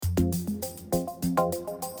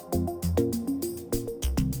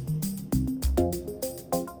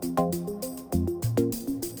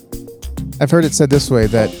I've heard it said this way,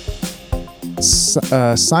 that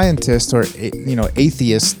scientists or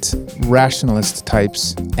atheist, rationalist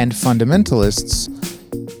types and fundamentalists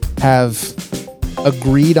have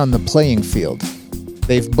agreed on the playing field.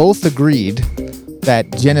 They've both agreed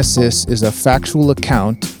that Genesis is a factual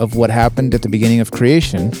account of what happened at the beginning of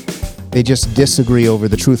creation. They just disagree over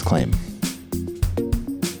the truth claim.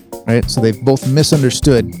 Right? So they've both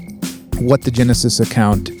misunderstood what the Genesis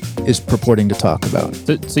account is purporting to talk about.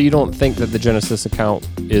 So you don't think that the Genesis account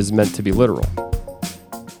is meant to be literal?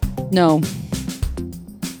 No.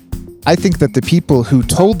 I think that the people who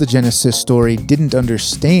told the Genesis story didn't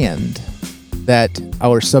understand that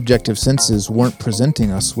our subjective senses weren't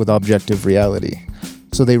presenting us with objective reality.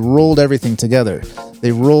 So they rolled everything together.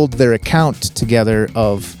 They rolled their account together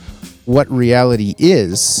of what reality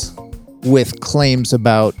is with claims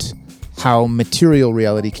about how material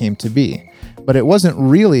reality came to be. But it wasn't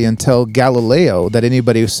really until Galileo that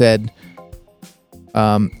anybody said,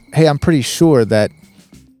 hey, I'm pretty sure that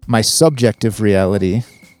my subjective reality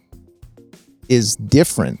is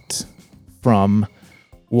different from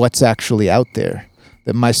what's actually out there.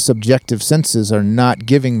 That my subjective senses are not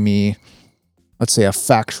giving me, let's say, a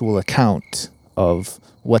factual account of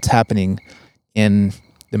what's happening in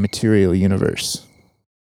the material universe.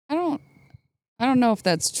 I don't know if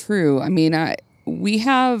that's true. I mean, we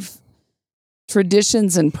have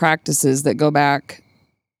traditions and practices that go back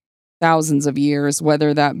thousands of years,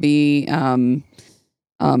 whether that be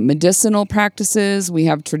medicinal practices. We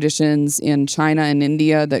have traditions in China and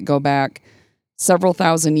India that go back several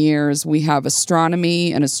thousand years. We have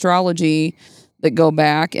astronomy and astrology that go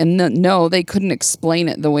back. And no, they couldn't explain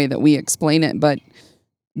it the way that we explain it, but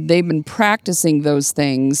they've been practicing those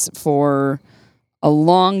things for a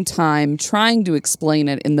long time, trying to explain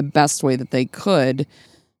it in the best way that they could.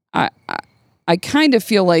 I kind of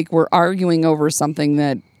feel like we're arguing over something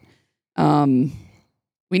that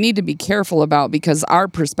we need to be careful about because our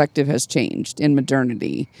perspective has changed in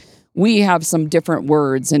modernity. We have some different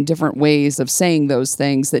words and different ways of saying those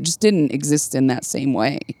things that just didn't exist in that same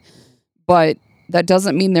way. But that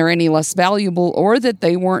doesn't mean they're any less valuable or that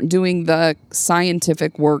they weren't doing the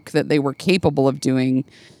scientific work that they were capable of doing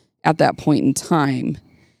at that point in time.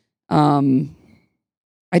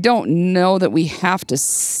 I don't know that we have to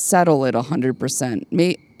settle it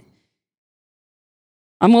 100%.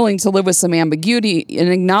 I'm willing to live with some ambiguity and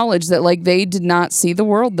acknowledge that, like, they did not see the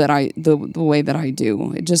world that the way that I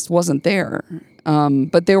do. It just wasn't there.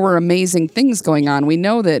 But there were amazing things going on. We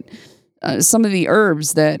know that some of the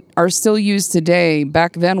herbs that are still used today,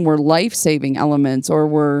 back then were life-saving elements or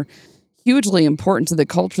were hugely important to the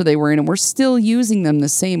culture they were in, and we're still using them the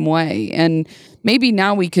same way. And maybe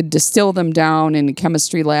now we could distill them down in a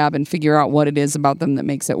chemistry lab and figure out what it is about them that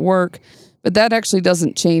makes it work. But that actually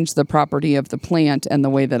doesn't change the property of the plant and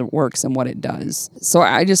the way that it works and what it does. So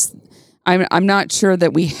I'm not sure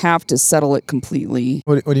that we have to settle it completely.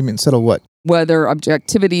 What do you mean, settle what? Whether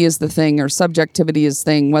objectivity is the thing or subjectivity is the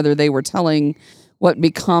thing, whether they were telling what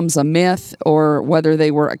becomes a myth or whether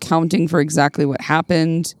they were accounting for exactly what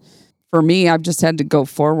happened. For me, I've just had to go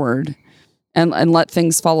forward and let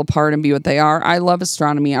things fall apart and be what they are. I love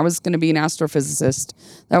astronomy. I was going to be an astrophysicist.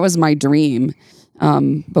 That was my dream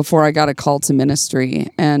before I got a call to ministry.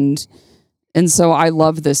 And so I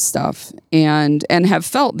love this stuff and have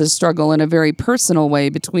felt this struggle in a very personal way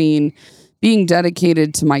between being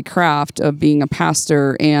dedicated to my craft of being a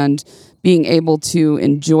pastor and being able to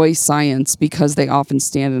enjoy science because they often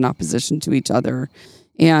stand in opposition to each other.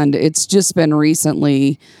 And it's just been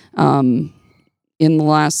recently, in the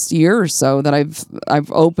last year or so, that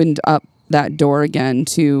I've opened up that door again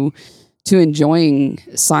to enjoying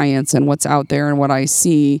science and what's out there and what I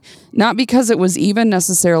see. Not because it was even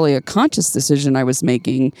necessarily a conscious decision I was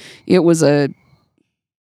making. It was a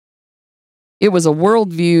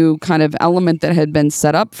worldview kind of element that had been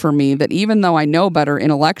set up for me, that even though I know better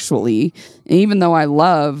intellectually, and even though I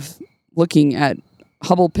love looking at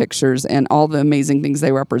Hubble pictures and all the amazing things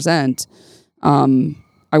they represent,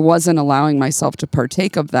 I wasn't allowing myself to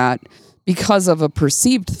partake of that because of a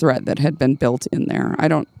perceived threat that had been built in there.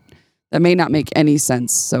 That may not make any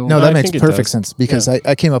sense. So no, that makes perfect sense because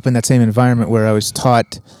I came up in that same environment where I was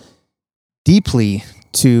taught deeply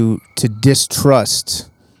to distrust,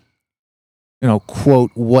 quote,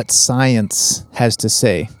 what science has to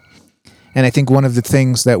say. And I think one of the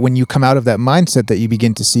things that when you come out of that mindset that you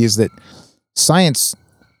begin to see is that science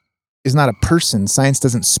is not a person. Science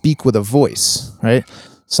doesn't speak with a voice, right?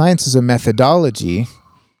 Science is a methodology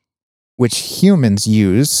which humans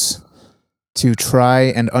use to try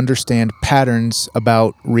and understand patterns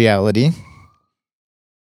about reality.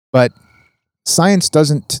 But science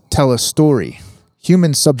doesn't tell a story.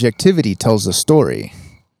 human subjectivity tells a story,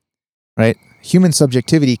 right? Human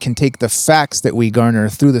subjectivity can take the facts that we garner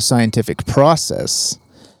through the scientific process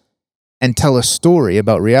and tell a story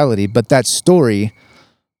about reality, but that story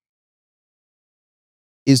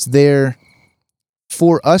is there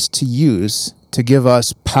for us to use to give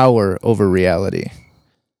us power over reality.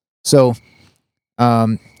 So,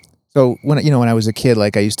 when I was a kid,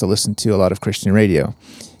 like I used to listen to a lot of Christian radio,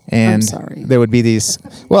 and I'm sorry. there would be these.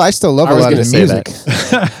 Well, I still love a lot of the music.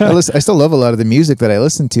 I still love a lot of the music that I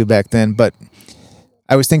listened to back then, but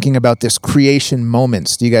I was thinking about this creation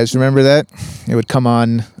moments. Do you guys remember that? It would come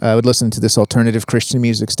on. I would listen to this alternative Christian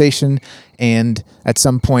music station, and at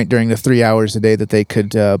some point during the 3 hours a day that they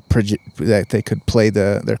could play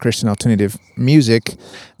their Christian alternative music,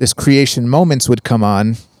 this creation moments would come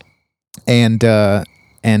on, and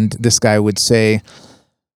this guy would say,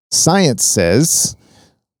 "Science says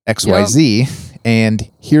XYZ, and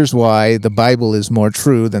here's why the Bible is more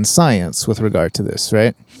true than science with regard to this,"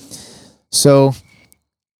 right? So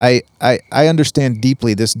I understand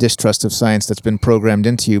deeply this distrust of science that's been programmed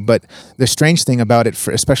into you, but the strange thing about it,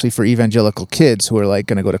 especially for evangelical kids who are like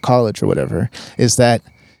going to go to college or whatever, is that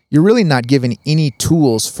you're really not given any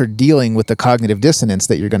tools for dealing with the cognitive dissonance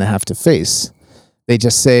that you're going to have to face. They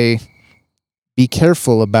just say, be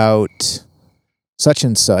careful about such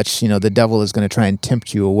and such, the devil is going to try and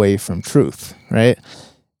tempt you away from truth, right?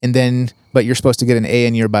 And then, but you're supposed to get an A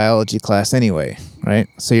in your biology class anyway, right?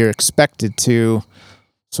 So you're expected to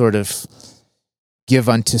sort of give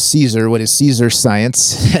unto Caesar what is Caesar's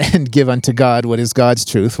science and give unto God what is God's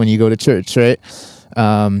truth when you go to church, right?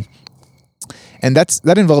 And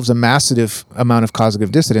that involves a massive amount of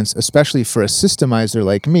cognitive dissonance, especially for a systemizer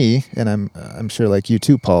like me, and I'm sure like you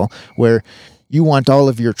too, Paul, where you want all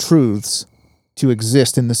of your truths to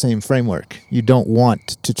exist in the same framework. You don't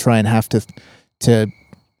want to try and have to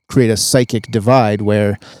create a psychic divide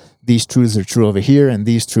where these truths are true over here and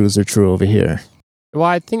these truths are true over here. Well,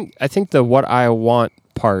 I think the what I want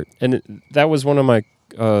part, and that was one of my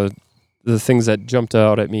the things that jumped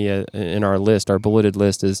out at me in our bulleted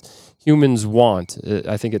list, is humans want.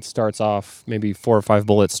 I think it starts off, maybe 4 or 5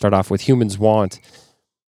 bullets start off with humans want.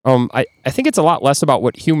 I think it's a lot less about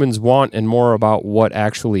what humans want and more about what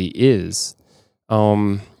actually is.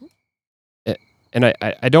 And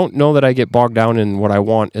I don't know that I get bogged down in what I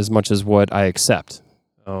want as much as what I accept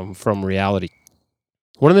from reality.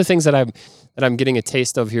 One of the things that I'm getting a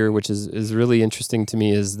taste of here, which is really interesting to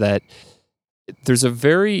me, is that there's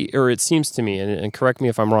it seems to me, and correct me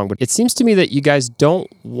if I'm wrong, but it seems to me that you guys don't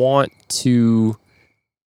want to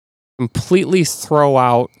completely throw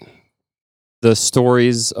out the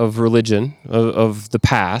stories of religion, of the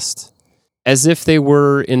past, as if they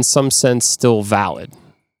were in some sense still valid,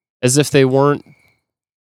 as if they weren't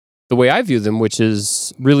the way I view them, which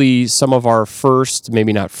is really some of our first,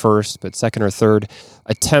 maybe not first, but second or third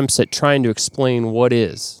attempts at trying to explain what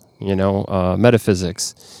is,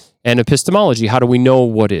 metaphysics and epistemology. How do we know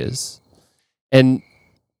what is? And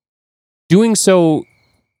doing so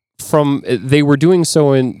from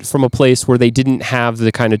a place where they didn't have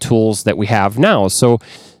the kind of tools that we have now. So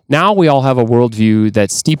now we all have a worldview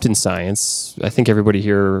that's steeped in science. I think everybody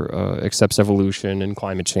here accepts evolution and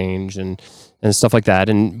climate change and stuff like that,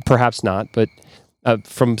 and perhaps not, but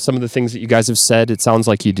from some of the things that you guys have said, it sounds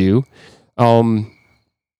like you do.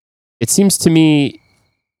 It seems to me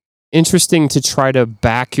interesting to try to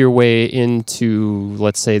back your way into,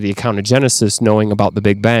 let's say, the account of Genesis, knowing about the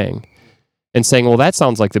Big Bang, and saying, well, that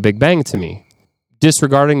sounds like the Big Bang to me,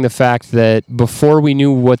 disregarding the fact that before we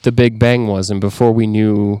knew what the Big Bang was and before we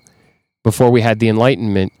had the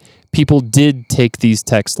Enlightenment, people did take these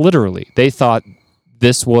texts literally. They thought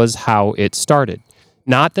this was how it started.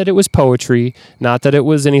 Not that it was poetry, not that it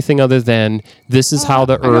was anything other than this is how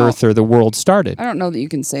the earth or the world started. I don't know that you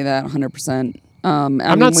can say that 100%. I'm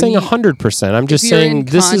not saying 100%. I'm just saying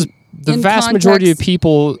this is the vast majority of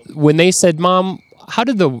people, when they said, Mom, how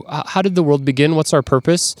did the world begin? What's our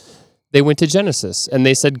purpose? They went to Genesis and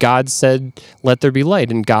they said, God said, let there be light.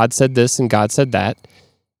 And God said this and God said that.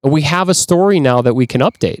 And we have a story now that we can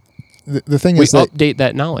update. The thing is that update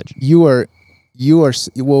that knowledge.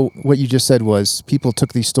 What you just said was people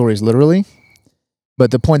took these stories literally, but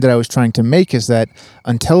the point that I was trying to make is that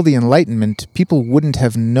until the Enlightenment, people wouldn't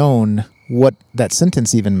have known what that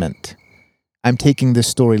sentence even meant. I'm taking this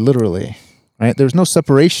story literally, right? There's no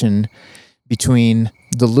separation between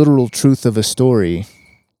the literal truth of a story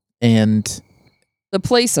and the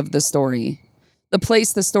place of the story, the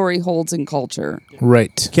place the story holds in culture.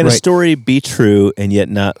 Right. Can a story be true and yet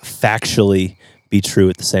not factually be true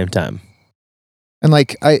at the same time? And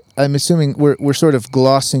I'm assuming we're sort of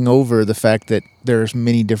glossing over the fact that there's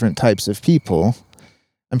many different types of people,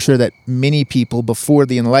 I'm sure that many people before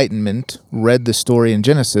the Enlightenment read the story in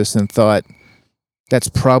Genesis and thought that's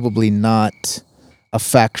probably not a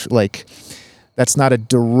fact, like that's not a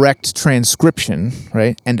direct transcription,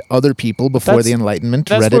 right? And other people before the Enlightenment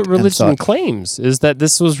read it That's what religion and thought, claims, is that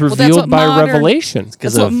this was that's revealed what by modern- revelation.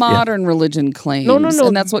 That's what modern religion claims. No. And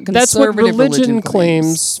that's what That's what conservative religion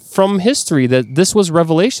claims. claims from history, that this was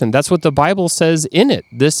revelation. That's what the Bible says in it.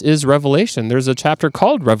 This is revelation. There's a chapter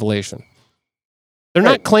called Revelation. They're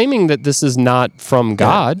not claiming that this is not from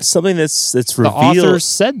God. Something that's The revealed. author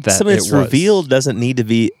said that Something it that's was. revealed doesn't need to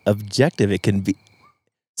be objective. It can be.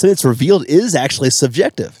 Something that's revealed is actually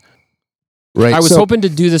subjective. right? I was So- hoping to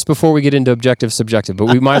do this before we get into objective subjective, but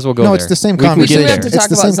we might as well go No, there. it's the same We can We get do conversation. have to there. talk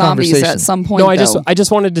the about same zombies conversation. at some point, No, I though.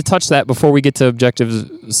 just wanted to touch that before we get to objective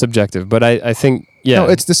subjective, but I think No,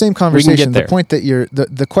 it's the same we can conversation. get there. The point that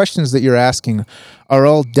the questions that you're asking are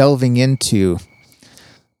all delving into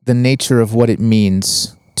the nature of what it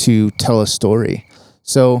means to tell a story.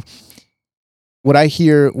 So what I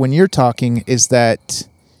hear when you're talking is that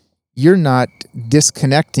you're not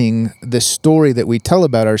disconnecting the story that we tell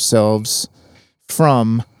about ourselves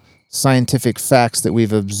from scientific facts that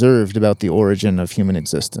we've observed about the origin of human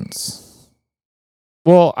existence.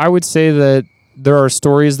 Well, I would say that there are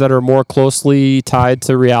stories that are more closely tied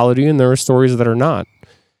to reality, and there are stories that are not.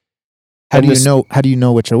 How And do you this- know? How do you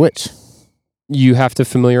know which are which? You have to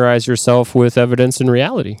familiarize yourself with evidence and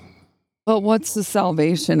reality. But what's the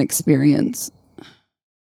salvation experience?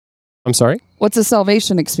 I'm sorry? What's a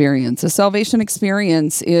salvation experience? A salvation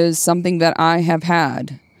experience is something that I have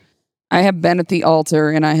had. I have been at the altar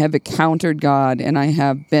and I have encountered God and I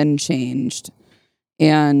have been changed.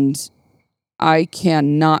 And I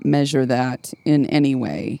cannot measure that in any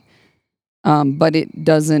way. But it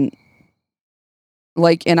doesn't,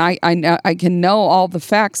 like, and I can know all the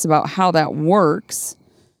facts about how that works.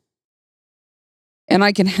 And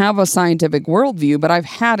I can have a scientific worldview, but I've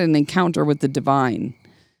had an encounter with the divine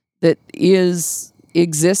that is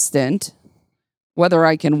existent, whether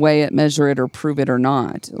I can weigh it, measure it, or prove it or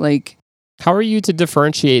not. Like, How are you to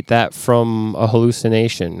differentiate that from a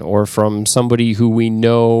hallucination or from somebody who we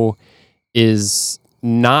know is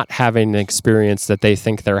not having an experience that they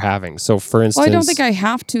think they're having? So, for instance, well, I don't think I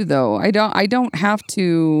have to, though. I don't have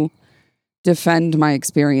to defend my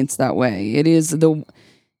experience that way. It is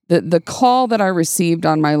the call that I received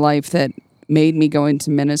on my life that made me go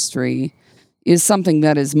into ministry is something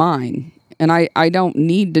that is mine. And I don't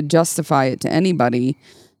need to justify it to anybody.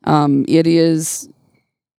 It is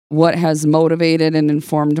what has motivated and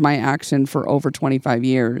informed my action for over 25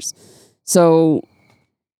 years. So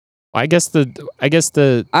I guess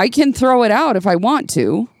the I can throw it out if I want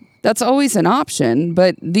to. That's always an option.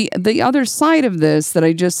 But the other side of this that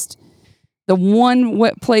the one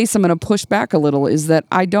place I'm going to push back a little is that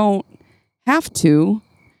I don't have to.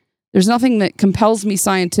 There's nothing that compels me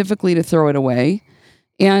scientifically to throw it away.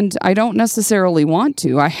 And I don't necessarily want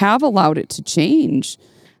to. I have allowed it to change.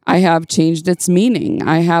 I have changed its meaning.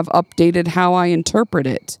 I have updated how I interpret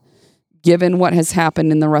it, given what has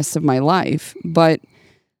happened in the rest of my life. But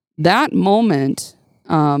that moment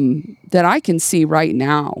that I can see right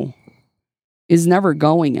now is never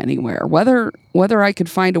going anywhere. Whether I could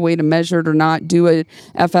find a way to measure it or not, do a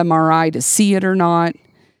fMRI to see it or not,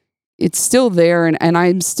 it's still there, and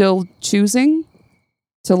I'm still choosing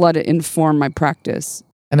to let it inform my practice.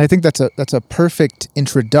 And I think that's a perfect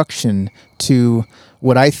introduction to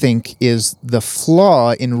what I think is the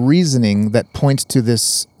flaw in reasoning that points to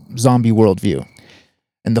this zombie worldview.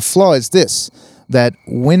 And the flaw is this, that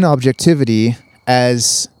when objectivity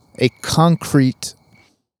as a concrete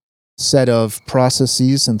set of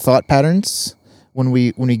processes and thought patterns, when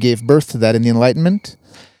we gave birth to that in the Enlightenment,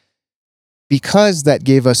 because that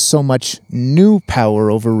gave us so much new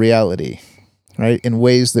power over reality, right, in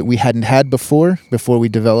ways that we hadn't had before we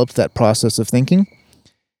developed that process of thinking,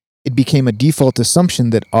 it became a default assumption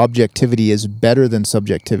that objectivity is better than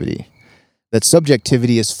subjectivity, that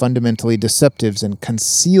subjectivity is fundamentally deceptive and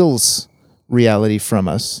conceals reality from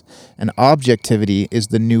us, and objectivity is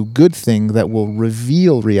the new good thing that will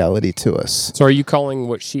reveal reality to us. So are you calling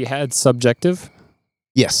what she had subjective?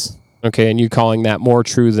 Yes. Okay, and you calling that more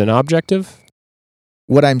true than objective?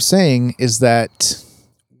 What I'm saying is that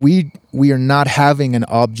we are not having an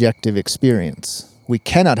objective experience. We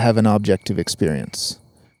cannot have an objective experience.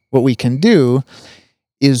 What we can do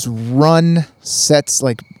is run sets,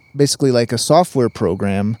 basically like a software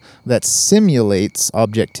program that simulates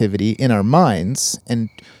objectivity in our minds and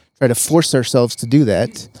try to force ourselves to do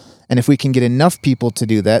that. And if we can get enough people to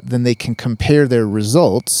do that, then they can compare their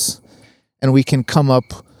results and we can come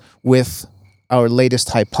up with our latest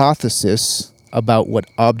hypothesis about what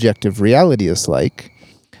objective reality is like.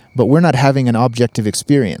 but we're not having an objective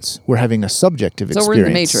experience. We're having a subjective experience. So we're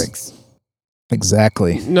in the Matrix.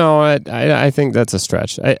 Exactly. No, I think that's a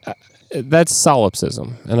stretch. That's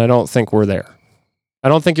solipsism, and I don't think we're there. I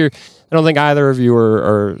don't think either of you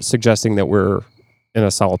are suggesting that we're in a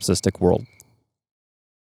solipsistic world.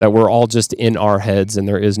 That we're all just in our heads and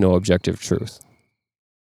there is no objective truth.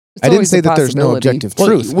 It's I didn't always say a that there's no possibility. objective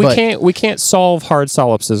truth. but We can't solve hard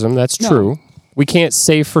solipsism. That's No. true. We can't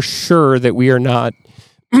say for sure that we are not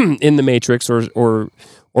in the Matrix or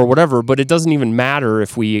whatever. But it doesn't even matter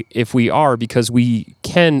if we are, because we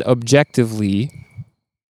can objectively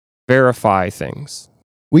verify things.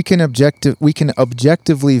 we can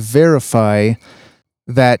objectively verify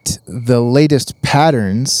that the latest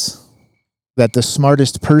patterns that the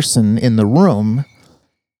smartest person in the room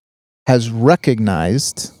has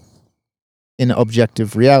recognized in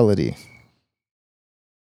objective reality.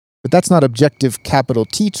 But that's not objective capital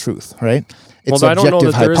T truth, right? It's I don't know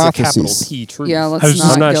objective that there is a capital hypotheses. T truth. Yeah, let's I was not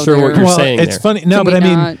just- I'm not go sure there. what you're saying it's there. funny. No, Can but we I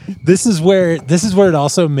mean, not- this is where it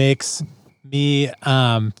also makes me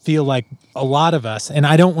feel like a lot of us, and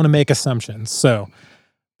I don't want to make assumptions. So,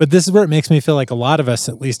 but this is where it makes me feel like a lot of us,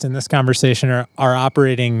 at least in this conversation, are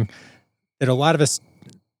operating. That a lot of us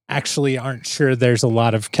actually aren't sure there's a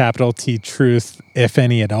lot of capital T truth, if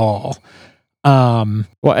any at all. Well,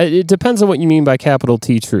 it depends on what you mean by capital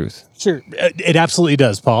T truth. Sure, it absolutely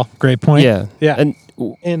does, Paul. Great point. Yeah. Yeah.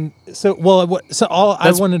 And so,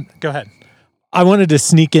 I wanted, go ahead. I wanted to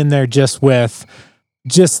sneak in there just with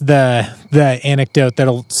the anecdote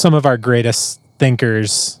that some of our greatest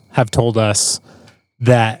thinkers have told us,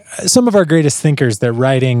 that some of our greatest thinkers, their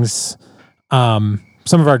writings,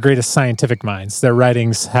 some of our greatest scientific minds, their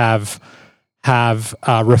writings have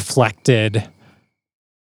reflected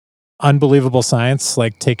unbelievable science.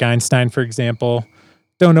 Like take Einstein, for example.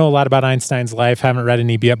 Don't know a lot about Einstein's life. Haven't read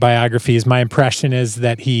any biographies. My impression is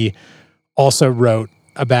that he also wrote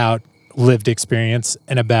about lived experience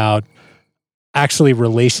and about actually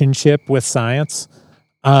relationship with science.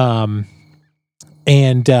 And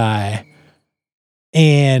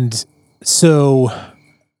so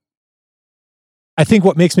I think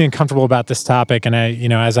what makes me uncomfortable about this topic, and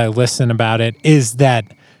as I listen about it, is that,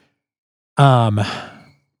 and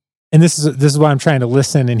this is why I'm trying to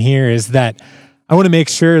listen and hear, is that I want to make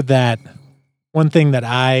sure that one thing that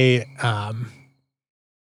I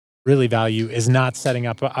really value is not setting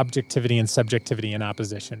up objectivity and subjectivity in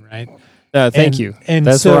opposition, right? Thank you. And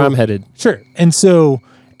that's so, where I'm headed. Sure. And so,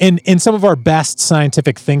 in some of our best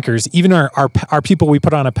scientific thinkers, even our people we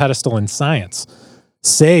put on a pedestal in science,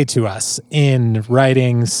 say to us in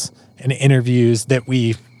writings and interviews that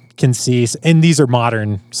we can see, and these are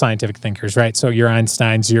modern scientific thinkers, right? So your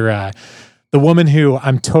Einsteins, the woman who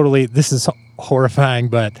this is horrifying,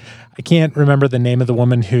 but I can't remember the name of the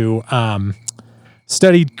woman who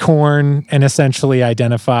studied corn and essentially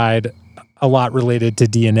identified a lot related to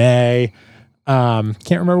DNA. Can't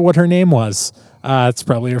remember what her name was. It's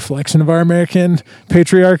probably a reflection of our American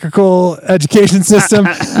patriarchal education system.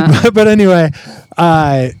 But anyway,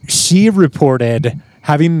 she reported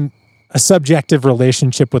having a subjective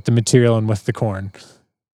relationship with the material and with the corn,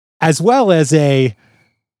 as well as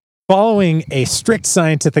following a strict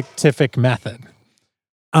scientific method.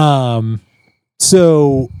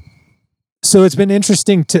 So it's been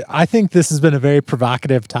interesting I think this has been a very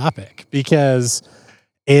provocative topic, because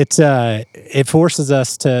it forces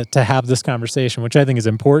us to have this conversation, which I think is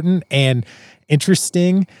important and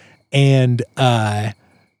interesting and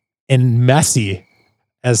messy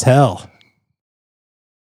as hell.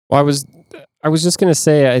 Well, I was just going to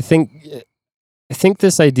say, I think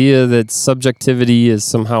this idea that subjectivity is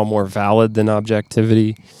somehow more valid than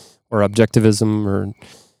objectivity or objectivism, or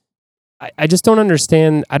I just don't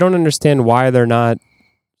understand. I don't understand why they're not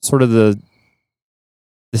sort of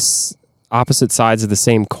this opposite sides of the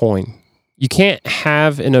same coin. You can't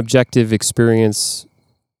have an objective experience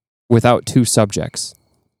without two subjects.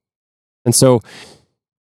 And so,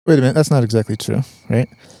 Wait a minute, that's not exactly true, right?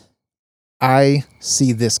 I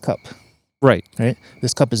see this cup, right. right?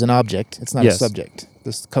 This cup is an object. It's not Yes. a subject.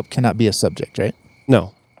 This cup cannot be a subject, right?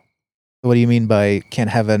 No. What do you mean by can't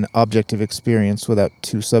have an objective experience without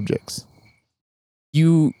two subjects?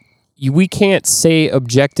 We can't say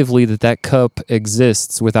objectively that cup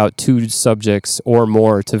exists without two subjects or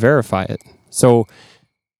more to verify it. So,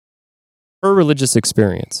 her religious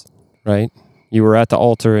experience, right? You were at the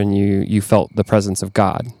altar and you felt the presence of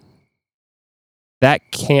God. That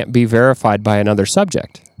can't be verified by another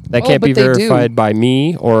subject. That can't be but they do. verified by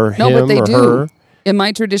me or No, him but they or do. her. In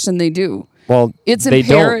my tradition, they do. Well, It's they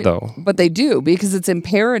don't, though. But they do, because it's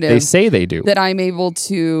imperative They say they do. that I'm able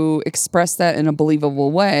to express that in a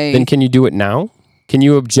believable way. Then can you do it now? Can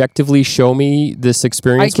you objectively show me this I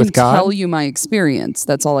experience can with God? tell you my experience.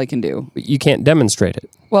 That's all I can do. You can't demonstrate it.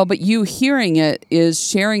 Well, but you hearing it is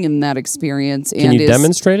sharing in that experience. Can and you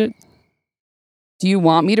demonstrate it? Do you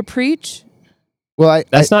want me to preach? Well,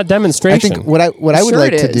 That's not I demonstration. think what I would Sure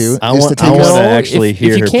like it to do is. I is want to to take us. actually if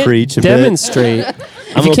hear you her can't preach a bit. demonstrate,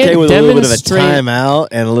 I'm you okay can't with a little bit of a demonstrate- timeout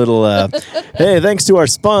and a little, hey, thanks to our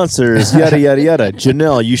sponsors, yada, yada, yada.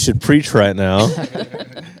 Janelle, you should preach right now.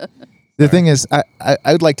 The thing is, I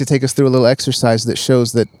would like to take us through a little exercise that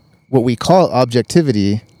shows that what we call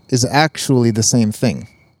objectivity is actually the same thing,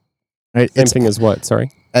 right? same thing as what?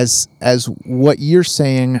 Sorry. As what you're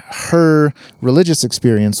saying her religious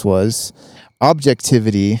experience was,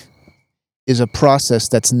 objectivity is a process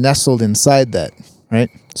that's nestled inside that,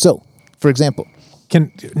 right? So, for example,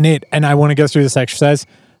 Can Nate and I want to go through this exercise,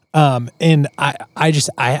 and I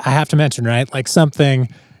have to mention, right, like something,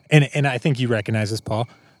 and I think you recognize this, Paul,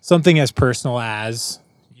 something as personal as,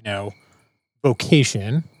 you know,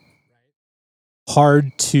 vocation,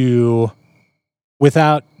 hard to,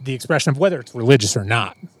 without the expression of whether it's religious or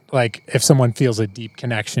not, like if someone feels a deep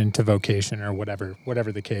connection to vocation or whatever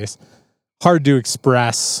the case, hard to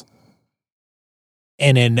express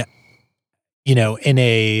in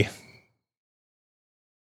a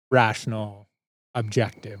rational,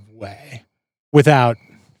 objective way without,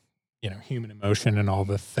 human emotion and all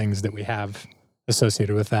the things that we have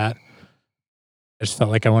associated with that. I just felt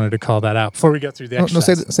like I wanted to call that out before we go through the no,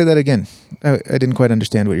 exercise. say that again. I didn't quite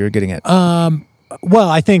understand what you were getting at. Well,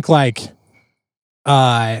 I think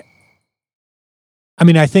I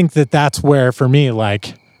think that's where, for me,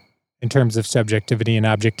 like, in terms of subjectivity and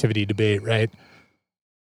objectivity debate, right,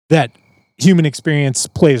 that human experience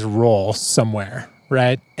plays a role somewhere,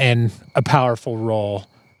 right, and a powerful role,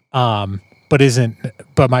 but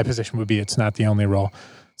my position would be it's not the only role.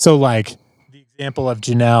 So, like, the example of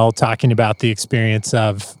Janelle talking about the experience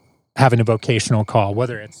of having a vocational call,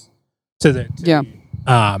 whether it's to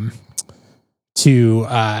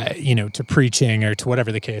preaching or to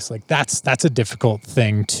whatever the case, like that's a difficult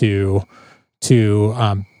thing to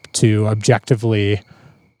objectively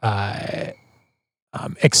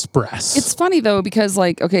express. It's funny though, because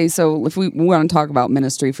so if we want to talk about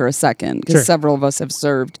ministry for a second, because Sure. several of us have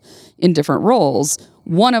served in different roles,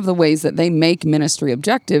 one of the ways that they make ministry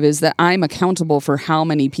objective is that I'm accountable for how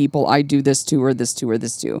many people I do this to or this to or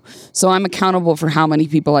this to. So I'm accountable for how many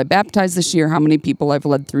people I baptized this year, how many people I've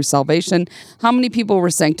led through salvation, how many people were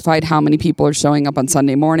sanctified, how many people are showing up on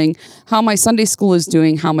Sunday morning, how my Sunday school is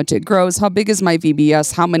doing, how much it grows, how big is my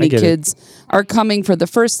VBS, how many get it. kids are coming for the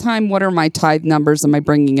first time, what are my tithe numbers, am I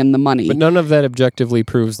bringing in the money? But none of that objectively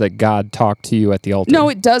proves that God talked to you at the altar. No,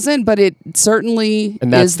 it doesn't, but it certainly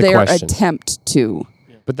And that's is the their question. attempt to.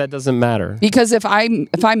 But that doesn't matter. Because if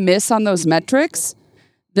I miss on those metrics,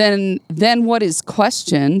 then what is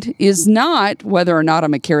questioned is not whether or not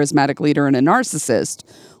I'm a charismatic leader and a narcissist.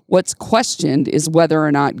 What's questioned is whether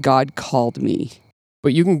or not God called me.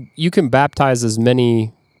 But you can baptize as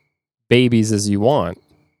many babies as you want,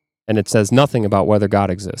 and it says nothing about whether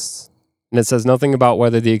God exists. And it says nothing about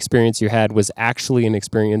whether the experience you had was actually an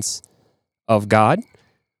experience of God,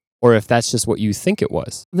 or if that's just what you think it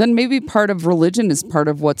was. Then maybe part of religion is part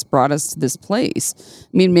of what's brought us to this place.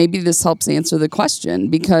 I mean, maybe this helps answer the question,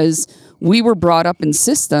 because we were brought up in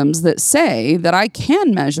systems that say that I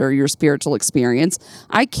can measure your spiritual experience.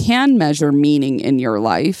 I can measure meaning in your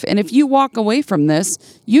life. And if you walk away from this,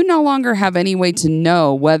 you no longer have any way to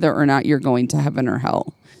know whether or not you're going to heaven or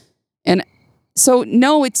hell. And so,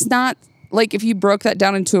 no, it's not like if you broke that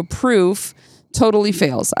down into a proof, totally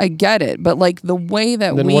fails. I get it. But like the way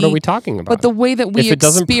that Then what are we talking about? But the way that we if it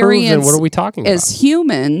doesn't prove, experience then what are we talking as about?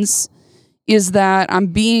 humans is that I'm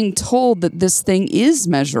being told that this thing is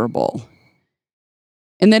measurable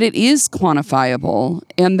and that it is quantifiable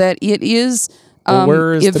and that it is Well,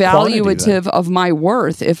 where is the quantity, evaluative of my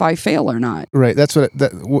worth if I fail or not. Right. That's what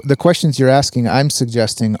the questions you're asking, I'm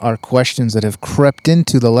suggesting, are questions that have crept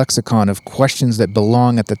into the lexicon of questions that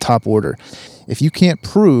belong at the top order. If you can't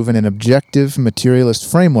prove in an objective materialist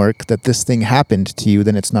framework that this thing happened to you,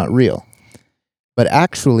 then it's not real. But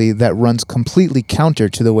actually, that runs completely counter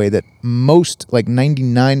to the way that most, like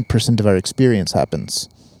 99% of our experience happens.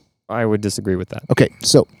 I would disagree with that. Okay,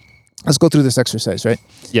 so let's go through this exercise, right?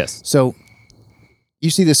 Yes, So you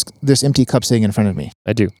see this empty cup sitting in front of me.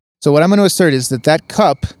 I do. So what I'm going to assert is that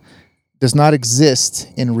cup does not exist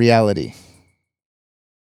in reality.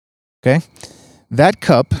 Okay? That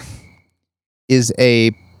cup is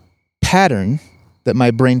a pattern that my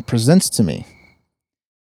brain presents to me.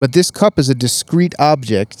 But this cup as a discrete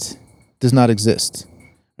object does not exist.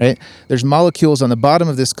 Right? There's molecules on the bottom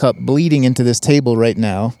of this cup bleeding into this table right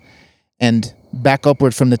now, and back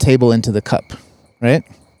upward from the table into the cup, right?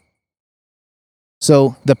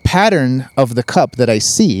 So the pattern of the cup that I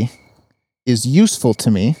see is useful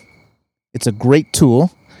to me. It's a great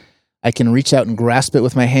tool. I can reach out and grasp it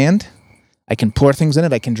with my hand. I can pour things in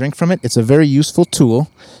it. I can drink from it. It's a very useful tool.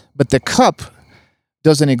 But the cup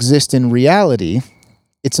doesn't exist in reality.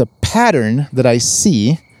 It's a pattern that I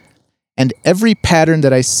see. And every pattern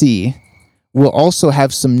that I see will also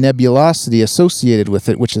have some nebulosity associated with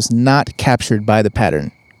it, which is not captured by the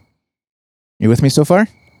pattern. You with me so far?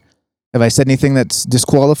 Have I said anything that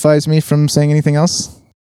disqualifies me from saying anything else?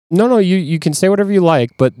 No, you can say whatever you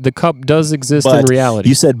like, but the cup does exist in reality.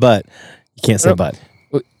 You said but. You can't say but.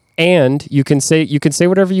 And you can say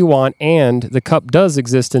whatever you want, and the cup does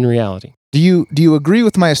exist in reality. Do you agree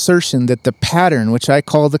with my assertion that the pattern, which I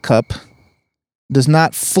call the cup, does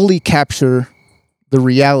not fully capture the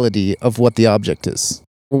reality of what the object is?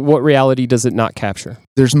 What reality does it not capture?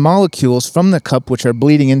 There's molecules from the cup which are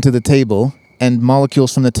bleeding into the table, and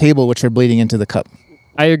molecules from the table which are bleeding into the cup.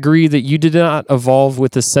 I agree that you did not evolve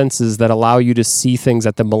with the senses that allow you to see things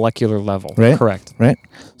at the molecular level. Right. Correct. Right.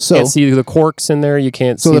 So you can't see the quarks in there. You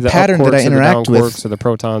can't so see the the pattern up that I quarks or the interact down with- quarks or the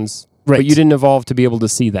protons. Right. But you didn't evolve to be able to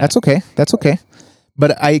see that. That's okay. That's okay.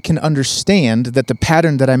 But I can understand that the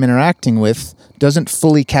pattern that I'm interacting with doesn't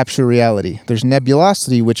fully capture reality. There's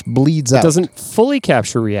nebulosity which bleeds out. It doesn't fully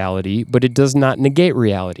capture reality, but it does not negate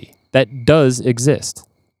reality. That does exist.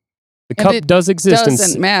 The And cup it does exist.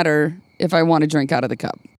 Doesn't matter if I want to drink out of the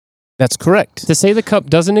cup. That's correct. To say the cup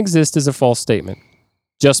doesn't exist is a false statement.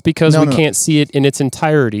 Just because No, we no. can't see it in its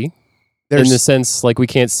entirety, There's, in the sense like we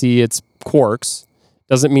can't see its quarks,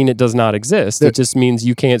 doesn't mean it does not exist. There- It just means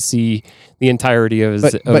you can't see the entirety of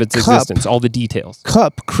its, But its cup- existence, all the details.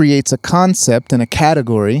 cup creates a concept and a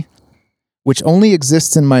category which only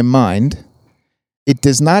exists in my mind. It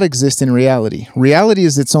does not exist in reality. Reality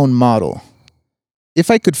is its own model. If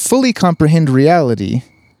I could fully comprehend reality,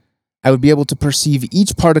 I would be able to perceive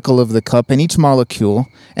each particle of the cup and each molecule,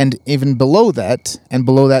 and even below that, and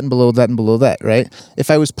below that, and below that, and below that, right? If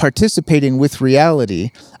I was participating with reality,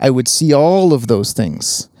 I would see all of those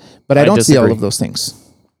things. But I I don't see all disagree. of those things.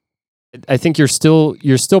 I think you're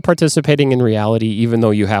still participating in reality, even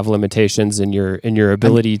though you have limitations in your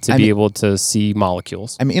ability to I'm- be able to see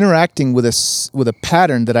molecules. I'm interacting with a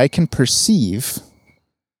pattern that I can perceive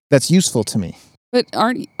that's useful to me. But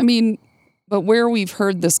but where we've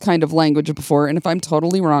heard this kind of language before, and if I'm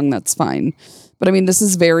totally wrong, that's fine. But I mean, this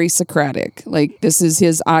is very Socratic. Like, this is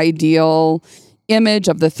his ideal image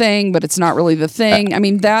of the thing, but it's not really the thing. I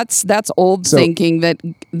mean, that's old So- thinking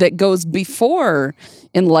that goes before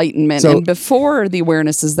enlightenment So- and before the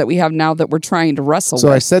awarenesses that we have now that we're trying to wrestle So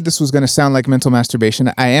I with. said this was going to sound like mental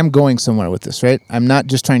masturbation. I am going somewhere with this, right? I'm not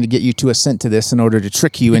just trying to get you to assent to this in order to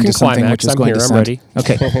trick you into can something climax. which is I'm going here. to I'm sound ready.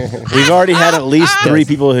 okay. We've already had at least 3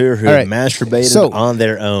 people here who All right. masturbated So- on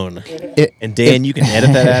their own. It- And Dan, you can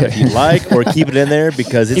edit that out if you like, or keep it in there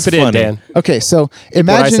because it's Keep it funny. in, Dan. Okay, so What I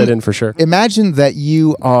imagine said in for sure. imagine that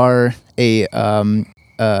you are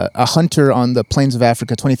a hunter on the plains of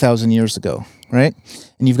Africa 20,000 years ago, right?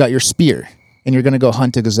 And you've got your spear, and you're going to go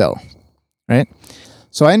hunt a gazelle, right?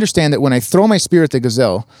 So I understand that when I throw my spear at the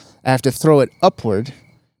gazelle, I have to throw it upward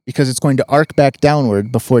because it's going to arc back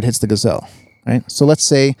downward before it hits the gazelle, right? So let's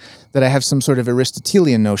say that I have some sort of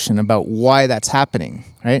Aristotelian notion about why that's happening,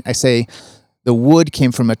 right? I say the wood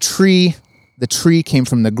came from a tree, the tree came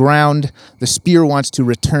from the ground, the spear wants to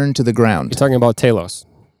return to the ground. You're talking about telos,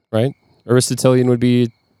 right? Aristotelian would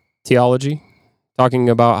be theology, talking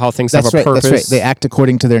about how things That's have a right. purpose. That's right. They act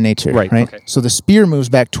according to their nature. Right, Right. okay. So the spear moves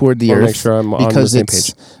back toward the Wanna earth make sure I'm on the because same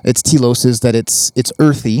its telos is that it's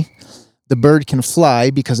earthy. The bird can fly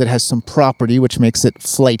because it has some property which makes it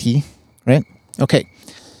flighty. Right. Okay.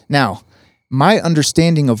 Now, my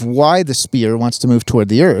understanding of why the spear wants to move toward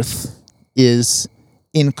the earth is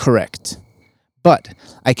incorrect, but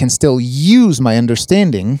I can still use my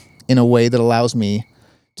understanding in a way that allows me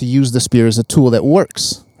to use the spear as a tool that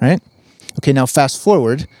works. Right. Okay. Now, fast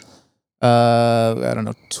forward. I don't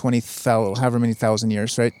know, 20,000, however many thousand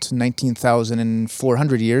years, right? To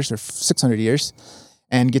 19,400 years or 600 years,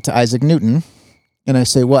 and get to Isaac Newton. And I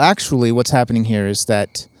say, well, actually, what's happening here is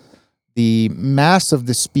that the mass of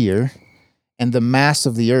the spear and the mass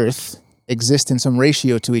of the earth exist in some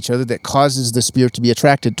ratio to each other that causes the spear to be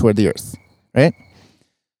attracted toward the earth, right?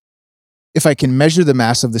 If I can measure the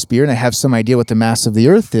mass of the spear and I have some idea what the mass of the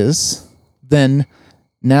earth is, then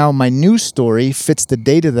now my new story fits the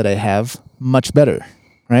data that I have much better,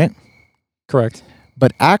 right? Correct.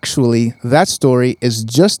 But actually, that story is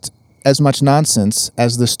just as much nonsense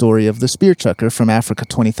as the story of the spear chucker from Africa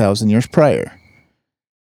 20,000 years prior.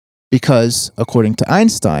 Because, according to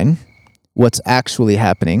Einstein, what's actually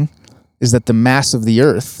happening is that the mass of the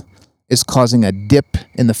Earth is causing a dip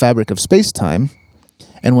in the fabric of space-time.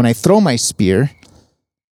 And when I throw my spear,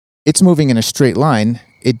 it's moving in a straight line.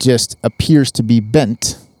 It just appears to be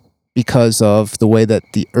bent because of the way that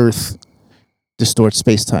the Earth distorts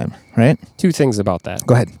space-time, right? Two things about that.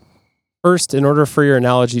 Go ahead. First, in order for your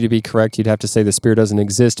analogy to be correct, you'd have to say the spear doesn't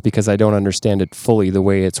exist because I don't understand it fully the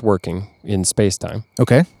way it's working in space-time.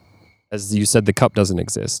 Okay. As you said, the cup doesn't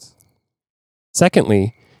exist.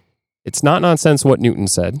 Secondly, it's not nonsense what Newton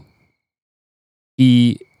said.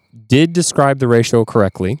 He did describe the ratio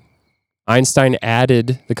correctly. Einstein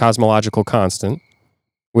added the cosmological constant,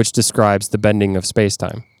 which describes the bending of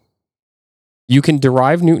space-time. You can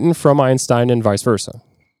derive Newton from Einstein and vice versa.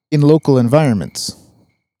 In local environments,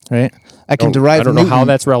 right? I can I derive don't know how Newton.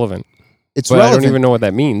 that's relevant. It's But relevant. I don't even know what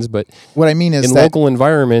that means. But What I mean is in that local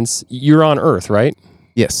environments, you're on Earth, right?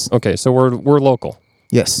 yes, Okay, so we're local.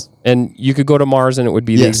 yes, And you could go to Mars and it would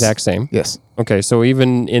be the Yes. exact same. yes. Okay, so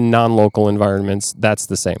even in non-local environments, that's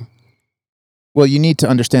the same. Well, you need to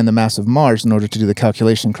understand the mass of Mars in order to do the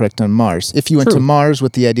calculation correct on Mars. If you went to True. Mars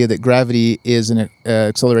with the idea that gravity is an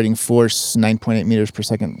accelerating force, 9.8 meters per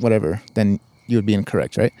second, whatever, then you would be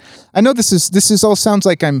incorrect, right? I know this is all sounds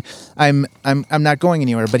like I'm not going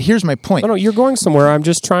anywhere, but here's my point. No, you're going somewhere. I'm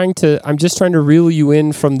just trying to reel you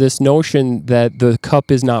in from this notion that the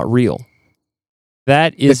cup is not real.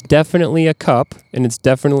 That is definitely a cup, and it's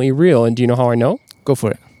definitely real. And do you know how I know? Go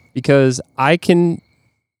for it. Because I can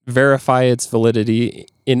verify its validity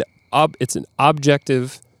it's an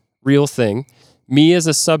objective, real thing. Me as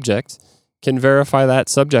a subject can verify that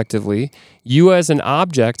subjectively. You as an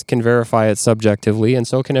object can verify it subjectively, and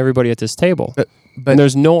so can everybody at this table. But And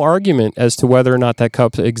there's no argument as to whether or not that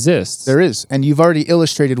cup exists. there is, and you've already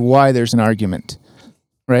illustrated why there's an argument,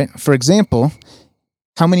 right? For example,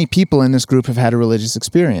 how many people in this group have had a religious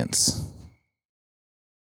experience?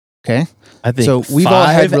 Okay. I think So we've all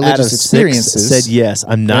had 5 out of religious 6 experiences. said yes.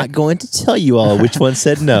 I'm not going to tell you all which one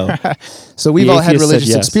said no. So we've The all had atheist said religious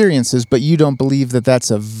yes. experiences, but you don't believe that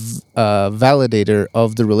that's a validator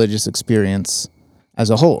of the religious experience as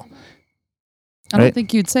a whole. I don't Right.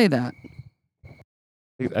 think you'd say that.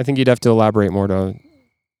 I think you'd have to elaborate more to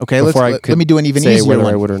Okay, Before I let could me do an even say easier whether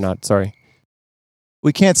one. I would or not. Sorry.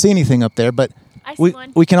 We can't see anything up there, but I see we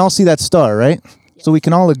one. we can all see that star, right? So we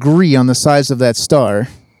can all agree on the size of that star,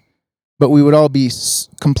 but we would all be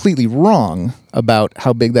completely wrong about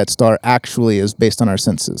how big that star actually is based on our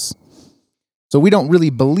senses. So we don't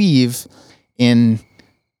really believe in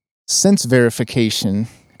sense verification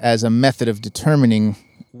as a method of determining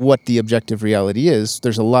what the objective reality is.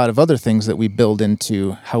 There's a lot of other things that we build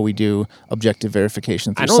into how we do objective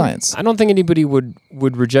verification through science. I don't think anybody would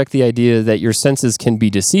reject the idea that your senses can be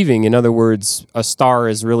deceiving. In other words, a star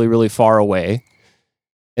is really, really far away.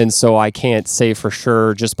 And so I can't say for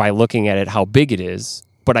sure just by looking at it how big it is,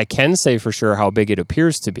 but I can say for sure how big it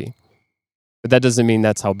appears to be. But that doesn't mean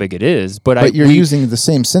that's how big it is. But you're using the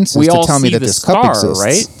same senses we to all tell me see that the this star, cup exists.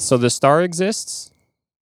 right? So the star exists.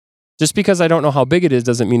 Just because I don't know how big it is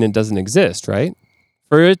doesn't mean it doesn't exist, right?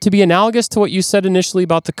 For it to be analogous to what you said initially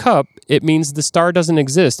about the cup, it means the star doesn't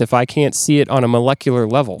exist if I can't see it on a molecular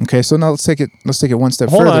level. Okay, so now let's take it one step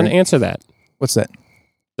Hold further. on, answer that. What's that?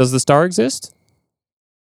 Does the star exist?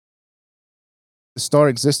 The star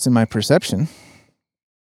exists in my perception.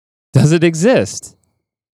 Does it exist?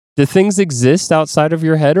 Do things exist outside of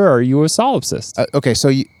your head, or are you a solipsist? Okay,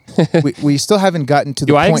 so we still haven't gotten to the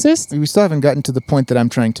Do point. I exist? We still haven't gotten to the point that I'm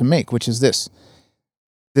trying to make, which is this: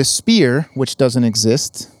 the spear, which doesn't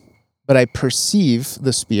exist, but I perceive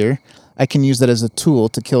the spear. I can use that as a tool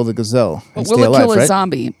to kill the gazelle and Will stay it alive, kill a right?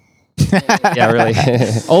 zombie? Yeah, really.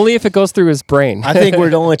 Only if it goes through his brain. I think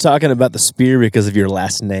we're only talking about the spear because of your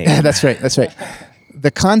last name. That's right. That's right. The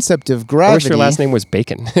concept of I gravity. wish your last name was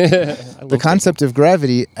Bacon. The concept of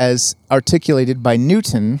gravity, as articulated by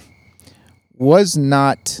Newton, was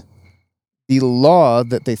not the law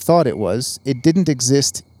that they thought it was. It didn't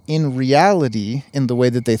exist in reality in the way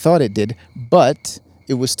that they thought it did, but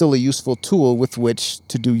it was still a useful tool with which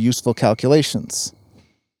to do useful calculations.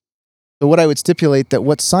 So what I would stipulate that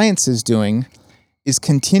what science is doing is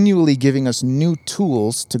continually giving us new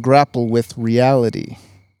tools to grapple with reality,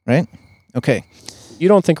 right? Okay. You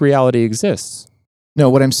don't think reality exists? No,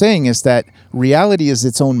 what I'm saying is that reality is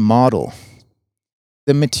its own model.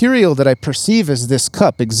 The material that I perceive as this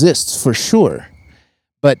cup exists for sure,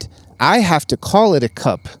 but I have to call it a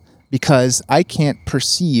cup because I can't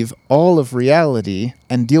perceive all of reality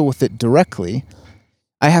and deal with it directly.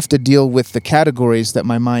 I have to deal with the categories that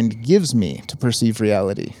my mind gives me to perceive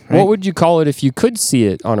reality. Right? What would you call it if you could see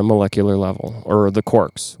it on a molecular level, or the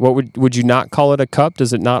quarks? What would you not call it a cup?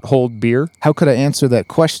 Does it not hold beer? How could I answer that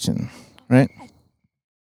question? Right?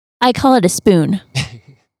 I call it a spoon.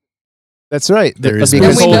 That's right. There is And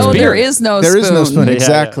because we know beer. there is no there spoon. is no spoon. Yeah,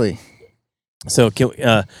 Exactly. So can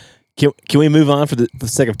we move on for the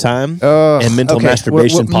sake of time? And mental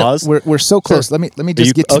masturbation pause? We're so close. Let me just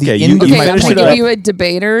you- get to okay, the you- end of you Okay, my I'm finish going point. to it up. give you a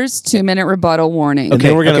debater's 2-minute rebuttal warning. And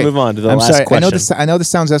then we're going to move on to the I'm last sorry. question. I know this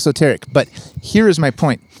sounds esoteric, but here is my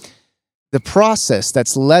point. The process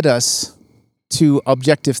that's led us to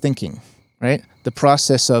objective thinking, right? The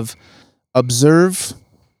process of observe,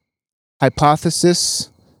 hypothesis,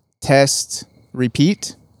 test,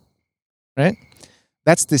 repeat, right?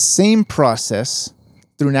 That's the same process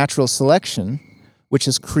through natural selection, which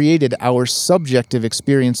has created our subjective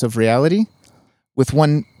experience of reality with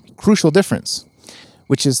one crucial difference,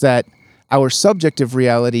 which is that our subjective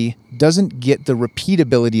reality doesn't get the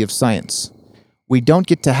repeatability of science. We don't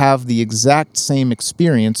get to have the exact same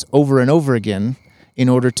experience over and over again in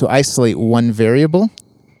order to isolate one variable.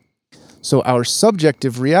 So our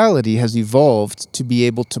subjective reality has evolved to be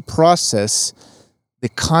able to process the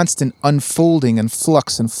constant unfolding and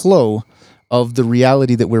flux and flow of the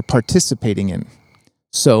reality that we're participating in.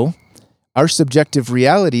 So, our subjective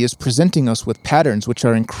reality is presenting us with patterns which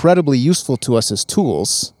are incredibly useful to us as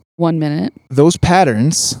tools. 1 minute. Those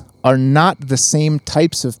patterns are not the same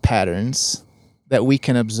types of patterns that we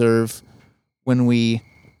can observe when we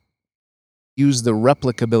use the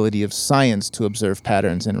replicability of science to observe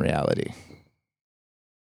patterns in reality.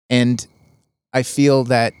 And I feel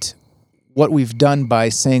that what we've done by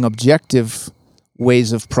saying objective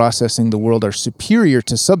ways of processing the world are superior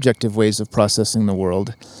to subjective ways of processing the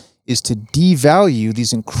world is to devalue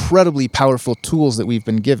these incredibly powerful tools that we've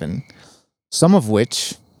been given, some of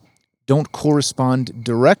which don't correspond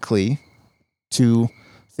directly to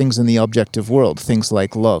things in the objective world, things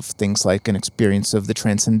like love, things like an experience of the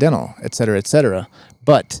transcendental, et cetera,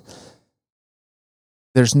 but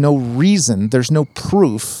there's no reason, there's no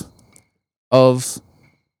proof of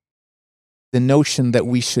the notion that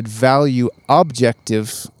we should value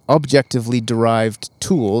objectively derived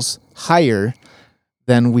tools higher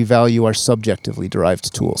than we value our subjectively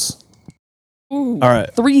derived tools. Ooh, All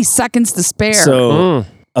right. 3 seconds to spare. So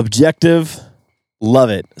objective, love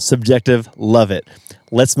it. Subjective, love it.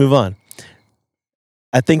 Let's move on.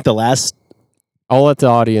 I think the last I'll let the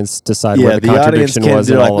audience decide where the audience contradiction can. was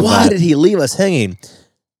They're in like, all of why that. did he leave us hanging?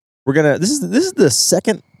 We're gonna. This is the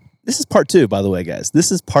second. This is part 2, by the way, guys.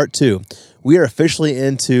 This is part 2. We are officially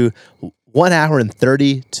into 1 hour and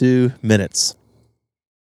 32 minutes.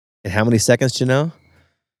 And how many seconds do you know?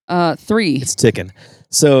 3. It's ticking.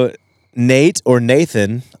 So Nate or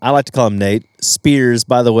Nathan, I like to call him Nate, Spears,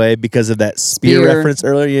 by the way, because of that spear reference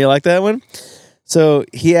earlier. You like that one? So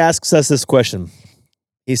he asks us this question.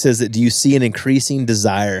 He says that, do you see an increasing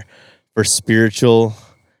desire for spiritual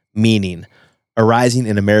meaning arising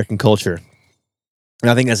in American culture? And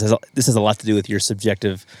I think this has a lot to do with your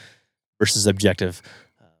subjective versus objective,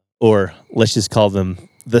 or let's just call them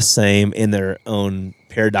the same in their own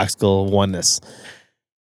paradoxical oneness.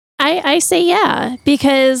 I say yeah,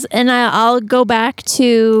 because, and I'll go back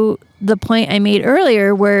to the point I made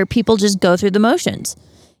earlier where people just go through the motions.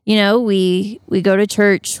 You know, we go to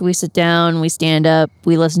church, we sit down, we stand up,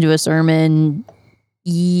 we listen to a sermon.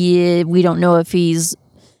 Yeah, we don't know if he's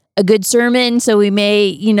a good sermon, so we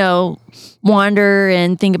may, wander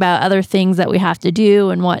and think about other things that we have to do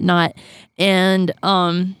and whatnot. And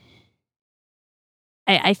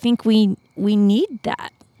I think we need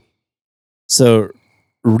that. So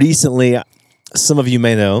recently, some of you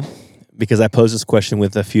may know, because I posed this question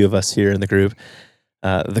with a few of us here in the group,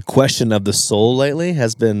 the question of the soul lately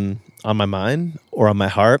has been on my mind or on my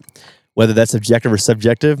heart, whether that's objective or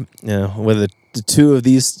subjective, whether the two of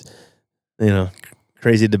these,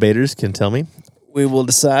 crazy debaters can tell me. We will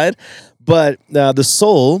decide. But the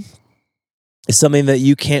soul is something that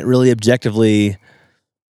you can't really objectively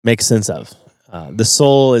make sense of. The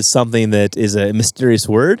soul is something that is a mysterious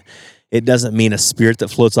word. It doesn't mean a spirit that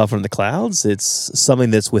floats off in the clouds. It's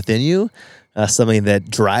something that's within you, something that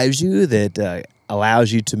drives you, that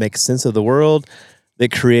allows you to make sense of the world,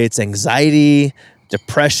 that creates anxiety,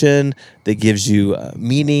 depression, that gives you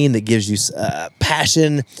meaning, that gives you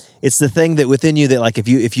passion. It's the thing that within you that, like,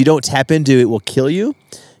 if you don't tap into, it will kill you,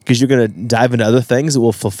 because you're going to dive into other things that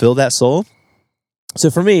will fulfill that soul. So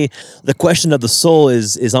for me, the question of the soul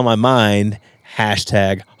is on my mind,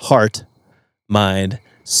 #heart, mind,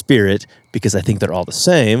 spirit, because I think they're all the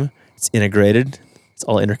same. It's integrated. It's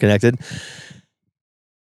all interconnected.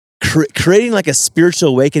 creating like a spiritual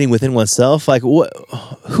awakening within oneself. Like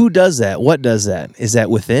who does that? What does that? Is that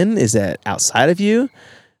within? Is that outside of you?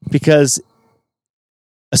 Because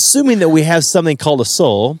assuming that we have something called a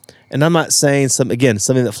soul, and I'm not saying something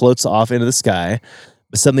that floats off into the sky,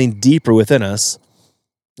 but something deeper within us.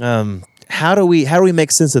 How do we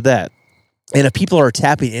make sense of that? And if people are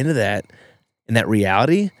tapping into that and that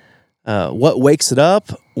reality, what wakes it up?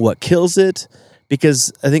 What kills it?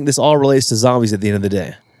 Because I think this all relates to zombies at the end of the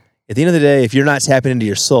day. At the end of the day, if you're not tapping into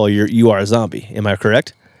your soul, you are a zombie. Am I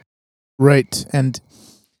correct? Right. And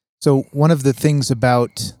so one of the things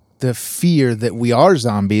about the fear that we are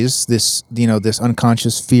zombies, this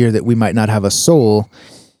unconscious fear that we might not have a soul,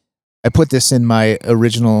 I put this in my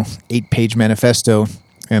original 8-page manifesto,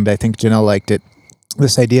 and I think Janelle liked it.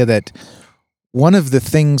 This idea that one of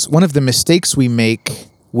the mistakes we make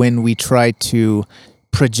when we try to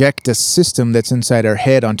project a system that's inside our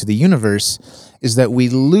head onto the universe is that we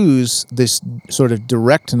lose this sort of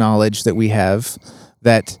direct knowledge that we have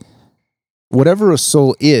that whatever a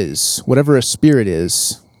soul is, whatever a spirit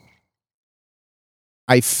is,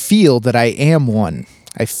 I feel that I am one.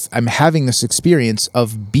 I'm having this experience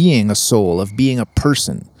of being a soul, of being a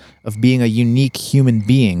person, of being a unique human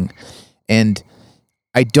being, and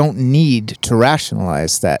I don't need to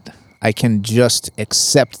rationalize that. I can just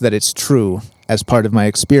accept that it's true as part of my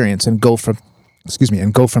experience and go from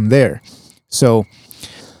there. So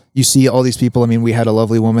you see all these people. I mean, we had a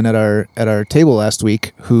lovely woman at our table last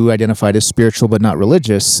week who identified as spiritual but not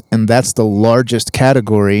religious, and that's the largest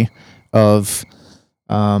category of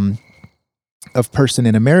person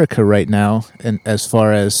in America right now, and as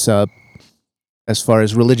far as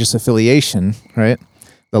religious affiliation, right?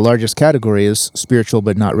 The largest category is spiritual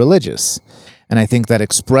but not religious. And I think that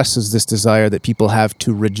expresses this desire that people have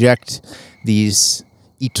to reject these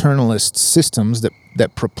eternalist systems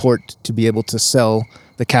that purport to be able to sell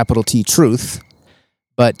the capital T truth,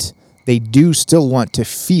 but they do still want to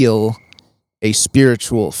feel a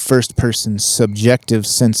spiritual, first-person, subjective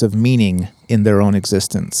sense of meaning in their own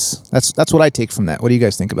existence. That's what I take from that. What do you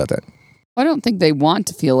guys think about that? I don't think they want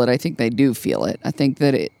to feel it. I think they do feel it. I think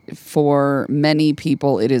that for many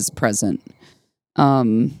people, it is present.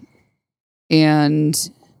 And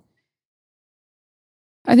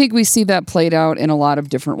I think we see that played out in a lot of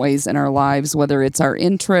different ways in our lives, whether it's our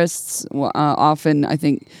interests. Often, I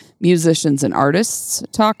think musicians and artists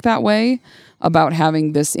talk that way about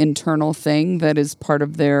having this internal thing that is part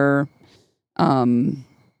of their,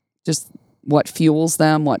 just what fuels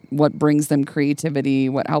them, what brings them creativity,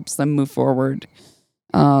 what helps them move forward.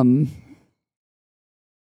 I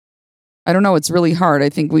don't know. It's really hard. I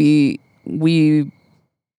think we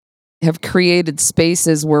have created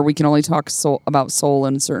spaces where we can only talk about soul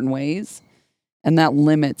in certain ways. And that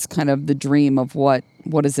limits kind of the dream of what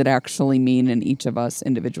does it actually mean in each of us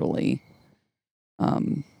individually.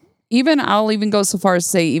 I'll even go so far as to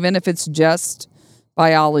say, even if it's just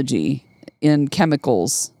biology in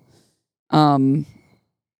chemicals, I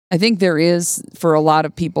think there is, for a lot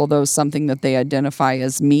of people, though, something that they identify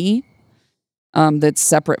as me, that's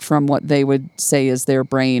separate from what they would say is their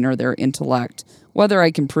brain or their intellect. Whether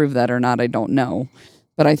I can prove that or not, I don't know.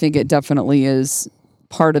 But I think it definitely is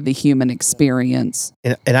part of the human experience.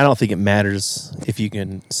 And I don't think it matters if you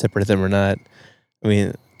can separate them or not. I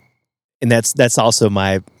mean, and that's also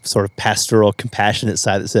my sort of pastoral, compassionate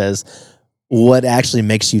side that says what actually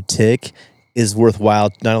makes you tick is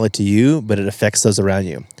worthwhile not only to you, but it affects those around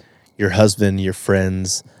you. Your husband, your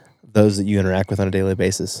friends, those that you interact with on a daily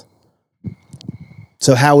basis.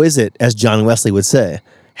 So how is it, as John Wesley would say,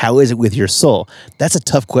 how is it with your soul? That's a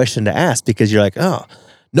tough question to ask because you're like, oh,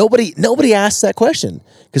 nobody asks that question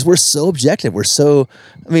because we're so objective. We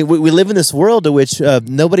live in this world to which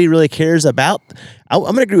nobody really cares about. I'm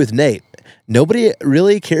going to agree with Nate. Nobody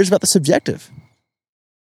really cares about the subjective.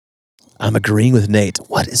 I'm agreeing with Nate.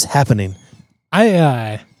 What is happening?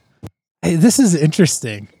 This is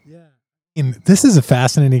interesting. Yeah. This is a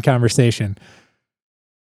fascinating conversation.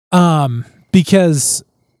 Because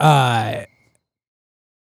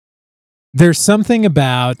there's something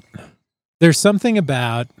about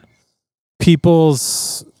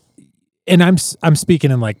people's, and I'm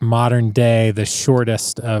speaking in like modern day, the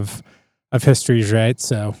shortest of histories, right?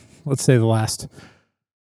 So let's say the last,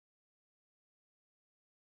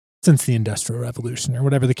 since the Industrial Revolution or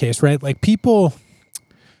whatever the case, right? Like people,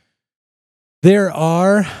 there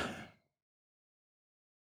are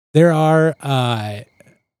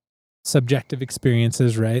subjective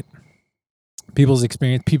experiences, right? People's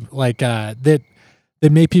experience, people like that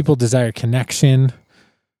make people desire connection,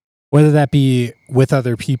 whether that be with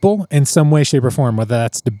other people in some way, shape, or form, whether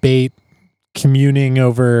that's debate, communing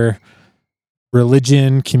over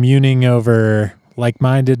religion, communing over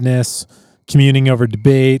like-mindedness, communing over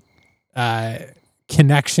debate,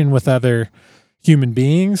 connection with other human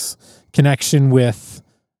beings, connection with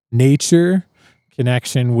nature,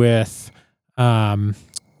 connection with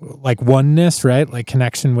like oneness, right? Like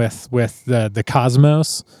connection with the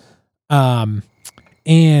cosmos.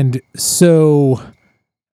 And so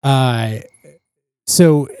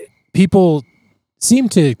people seem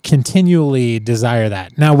to continually desire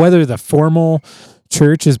that. Now, whether the formal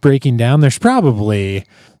church is breaking down, there's probably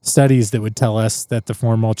studies that would tell us that the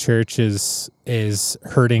formal church is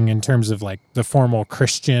hurting in terms of like the formal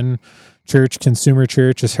Christian church, consumer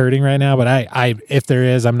church is hurting right now. But I if there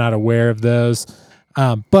is, I'm not aware of those.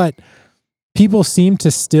 But people seem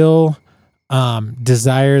to still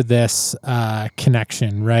desire this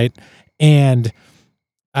connection, right? And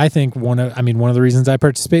I think one of the reasons I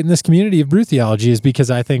participate in this community of brew theology is because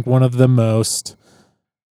I think one of the most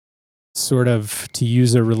sort of, to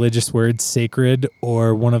use a religious word, sacred,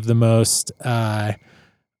 or one of the most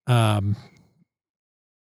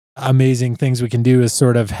amazing things we can do is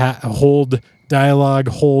sort of hold dialogue,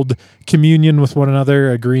 hold communion with one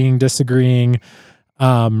another, agreeing, disagreeing,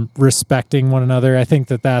 respecting one another. I think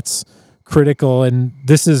that that's critical. And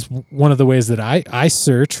this is one of the ways that I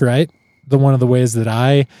search, right? One of the ways that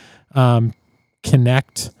I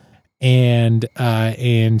connect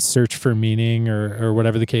and search for meaning or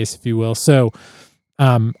whatever the case, if you will. So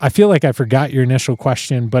I feel like I forgot your initial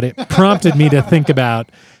question, but it prompted me to think about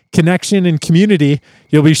connection and community.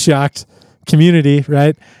 You'll be shocked. Community,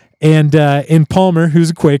 right? And in Palmer,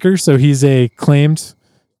 who's a Quaker, so he's a claimed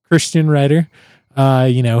Christian writer.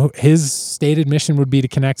 His stated mission would be to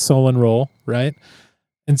connect soul and roll, right?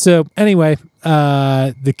 And so anyway,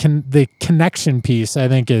 the connection piece, I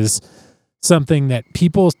think, is something that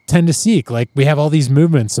people tend to seek. Like we have all these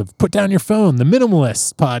movements of put down your phone, the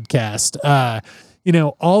minimalist podcast,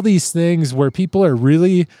 all these things where people are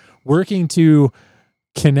really working to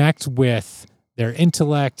connect with their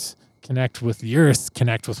intellect, connect with the earth,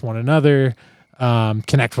 connect with one another,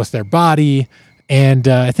 connect with their body. And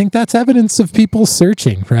I think that's evidence of people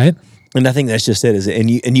searching, right? And I think that's just it.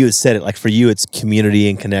 And you had said it, like for you, it's community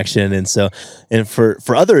and connection. And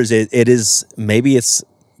for others, it is, maybe it's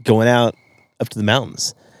going out up to the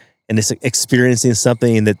mountains and it's experiencing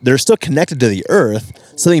something that they're still connected to the earth,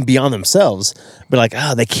 something beyond themselves, but like,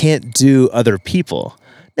 they can't do other people.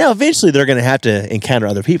 Now, eventually they're going to have to encounter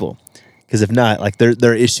other people. Because if not, like there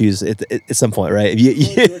are issues at some point, right?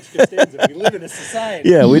 George Costanza, we live in a society.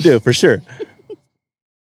 Yeah, we do, for sure.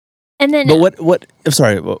 And then, but what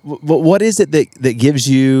is it that gives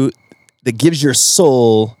your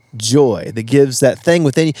soul joy, that gives that thing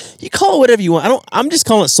within you? You call it whatever you want. I'm just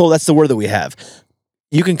calling it soul. That's the word that we have.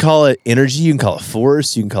 You can call it energy. You can call it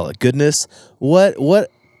force. You can call it goodness. What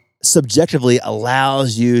subjectively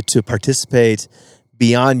allows you to participate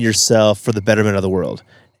beyond yourself for the betterment of the world,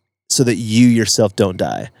 so that you yourself don't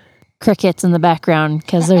die? crickets in the background,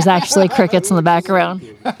 because there's actually crickets in the background.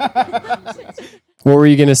 What were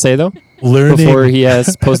you going to say, though? Learning. Before he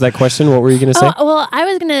posed that question, what were you going to say? Oh, well,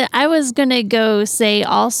 I was gonna go say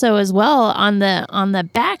also as well on the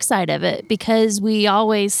backside of it, because we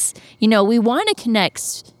always, we want to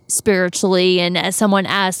connect spiritually, and as someone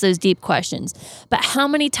asks those deep questions. But how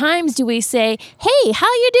many times do we say, "Hey, how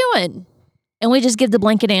you doing?" And we just give the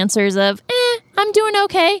blanket answers of, "I'm doing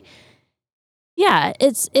okay." Yeah,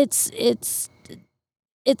 it's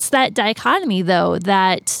that dichotomy, though,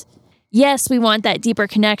 that yes, we want that deeper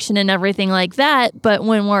connection and everything like that, but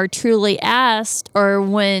when we're truly asked, or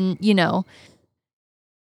when,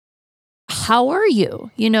 how are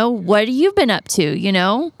you? What have you been up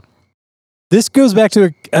to? This goes back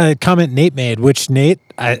to a comment Nate made, which Nate,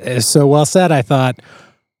 is so well said. I thought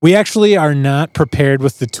we actually are not prepared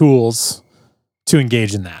with the tools to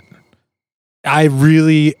engage in that.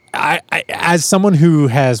 I as someone who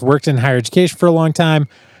has worked in higher education for a long time,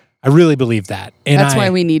 I really believe that. And that's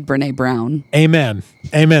why we need Brene Brown. Amen.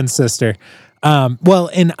 Amen, sister.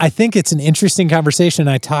 And I think it's an interesting conversation.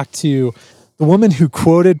 I talked to the woman who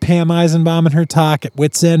quoted Pam Eisenbaum in her talk at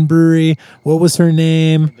Wits End Brewery. What was her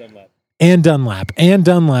name? Ann Dunlap. Ann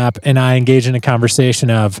Dunlap and I engage in a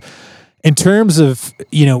conversation of, in terms of,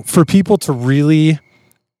 for people to really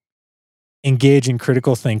engage in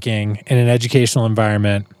critical thinking in an educational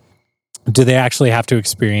environment, do they actually have to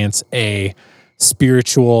experience a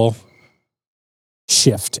spiritual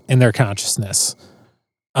shift in their consciousness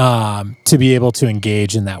to be able to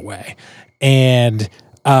engage in that way? And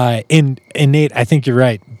Nate, I think you're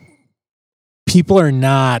right. People are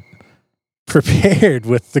not prepared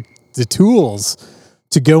with the tools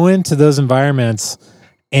to go into those environments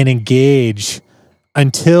and engage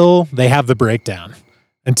until they have the breakdown,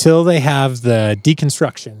 until they have the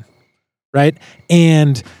deconstruction, right?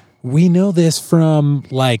 And we know this from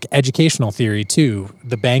like educational theory too,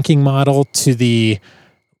 the banking model to the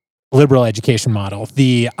liberal education model,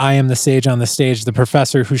 the I am the sage on the stage, the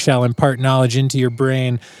professor who shall impart knowledge into your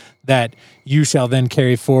brain that you shall then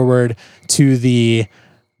carry forward to the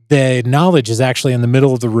knowledge is actually in the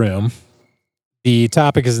middle of the room. The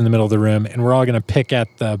topic is in the middle of the room, and we're all going to pick at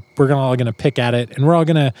it, and we're all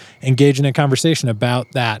going to engage in a conversation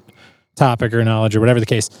about that topic or knowledge or whatever the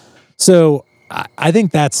case. So I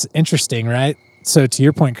think that's interesting, right? So to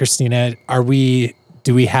your point, Christina,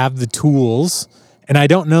 do we have the tools? And I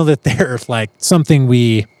don't know that they're like something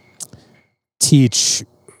we teach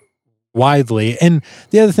widely. And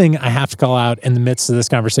the other thing I have to call out in the midst of this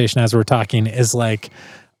conversation as we're talking is like,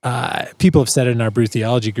 people have said it in our Brew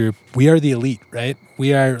Theology group, we are the elite, right?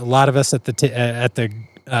 We are, a lot of us at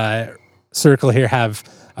the circle here have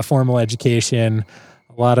a formal education.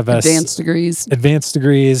 A lot of us advanced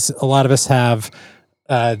degrees. A lot of us have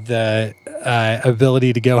the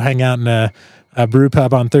ability to go hang out in a brew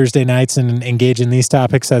pub on Thursday nights and engage in these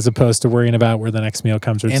topics as opposed to worrying about where the next meal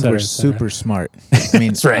comes. And we're super smart. I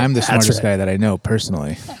mean, right. I'm the smartest guy that I know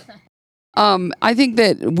personally. I think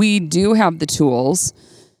that we do have the tools,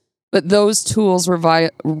 but those tools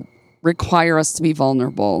require us to be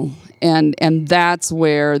vulnerable. And that's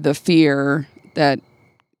where the fear that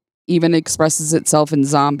even expresses itself in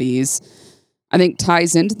zombies, I think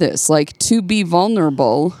ties into this. Like, to be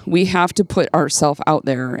vulnerable, we have to put ourselves out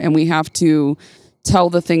there, and we have to tell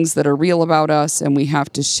the things that are real about us, and we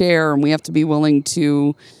have to share, and we have to be willing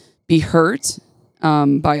to be hurt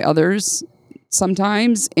by others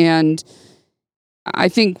sometimes. And I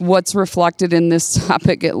think what's reflected in this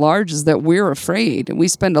topic at large is that we're afraid. We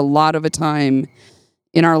spend a lot of a time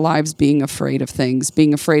in our lives being afraid of things,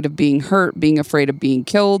 being afraid of being hurt, being afraid of being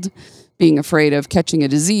killed, being afraid of catching a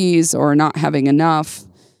disease or not having enough.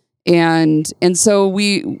 And so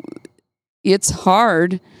it's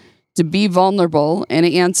hard to be vulnerable and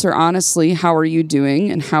answer honestly, how are you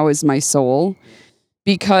doing and how is my soul?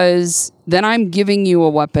 Because then I'm giving you a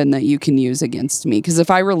weapon that you can use against me. Because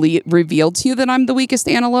if I reveal to you that I'm the weakest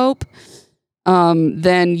antelope,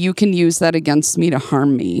 then you can use that against me to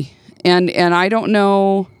harm me. And I don't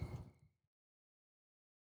know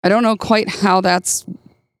quite how that's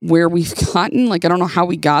where we've gotten. Like, I don't know how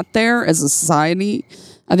we got there as a society.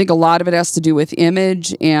 I think a lot of it has to do with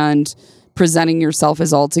image and presenting yourself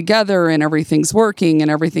as all together and everything's working and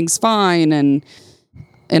everything's fine and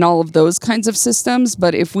all of those kinds of systems.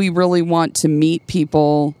 But if we really want to meet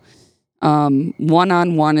people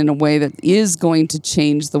one-on-one in a way that is going to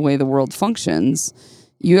change the way the world functions,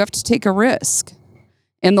 you have to take a risk.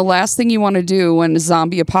 And the last thing you want to do when a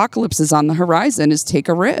zombie apocalypse is on the horizon is take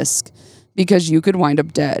a risk, because you could wind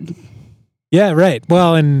up dead. Yeah, right.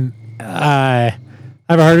 Well, and I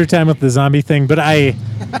have a harder time with the zombie thing, but I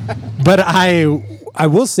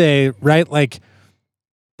will say, right, like,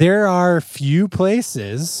 there are few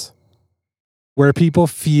places where people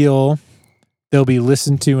feel they'll be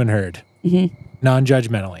listened to and heard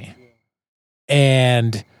non-judgmentally.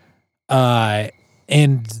 And that's,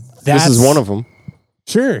 this is one of them.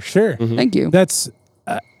 Sure. Mm-hmm. Thank you. That's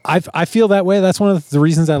I feel that way. That's one of the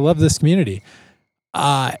reasons I love this community.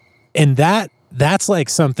 And that's like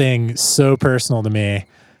something so personal to me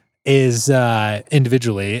is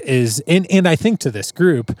individually is, and I think to this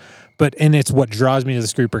group, and it's what draws me to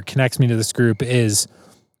this group or connects me to this group is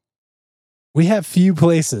we have few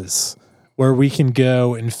places where we can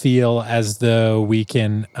go and feel as though we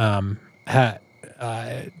can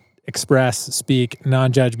express, speak,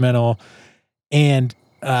 non-judgmental. And,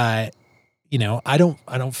 I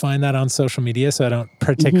don't find that on social media, so I don't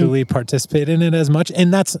particularly participate in it as much.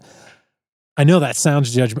 And I know that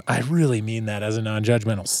sounds judgment. I really mean that as a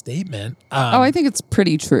non-judgmental statement. I think it's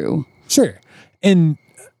pretty true. Sure. And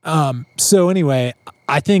so anyway,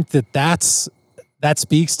 I think that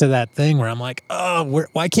speaks to that thing where I'm like,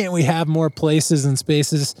 why can't we have more places and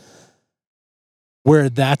spaces where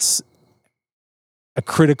that's a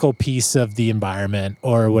critical piece of the environment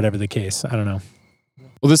or whatever the case? I don't know.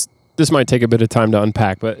 Well, this might take a bit of time to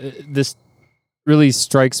unpack, but this really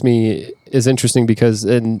strikes me as interesting because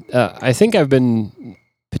I think I've been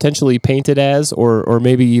potentially painted as, or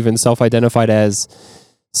maybe even self-identified as,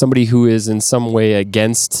 somebody who is in some way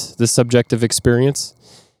against the subjective experience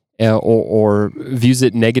or views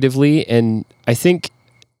it negatively. And I think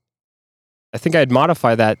I'd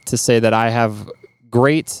modify that to say that I have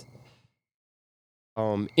great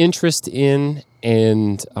interest in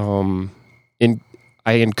and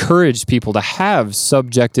I encourage people to have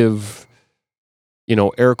subjective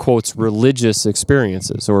air quotes, religious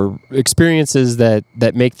experiences, or experiences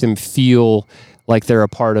that make them feel like they're a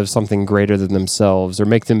part of something greater than themselves, or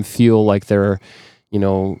make them feel like they're,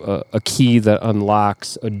 a key that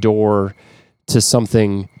unlocks a door to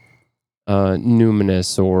something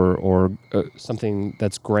numinous or something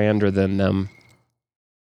that's grander than them.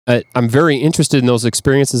 I'm very interested in those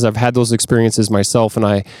experiences. I've had those experiences myself, and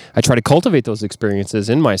I try to cultivate those experiences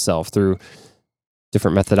in myself through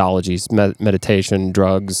different methodologies, meditation,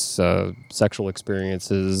 drugs, sexual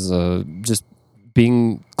experiences, just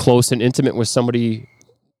being close and intimate with somebody,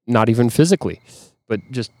 not even physically, but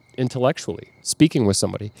just intellectually, speaking with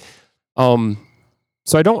somebody.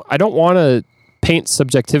 So I don't want to paint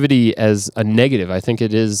subjectivity as a negative. I think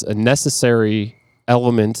it is a necessary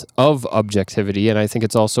element of objectivity, and I think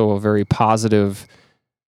it's also a very positive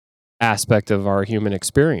aspect of our human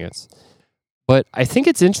experience. But I think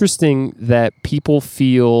it's interesting that people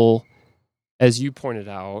feel, as you pointed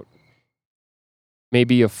out,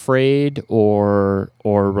 maybe afraid or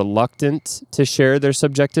reluctant to share their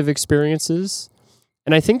subjective experiences.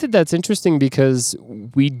 And I think that that's interesting because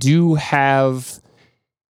we do have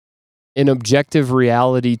an objective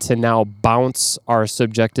reality to now bounce our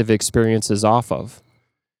subjective experiences off of.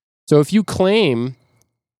 So if you claim,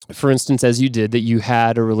 for instance, as you did, that you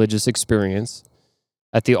had a religious experience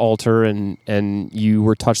at the altar and you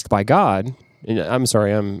were touched by God. And I'm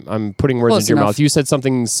sorry, I'm putting words Close into your enough. mouth. You said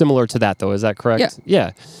something similar to that, though. Is that correct?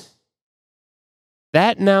 Yeah.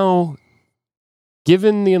 That now,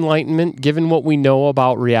 given the Enlightenment, given what we know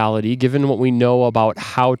about reality, given what we know about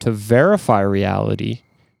how to verify reality,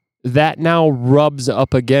 that now rubs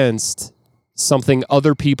up against something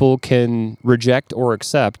other people can reject or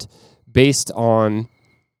accept based on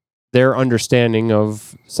their understanding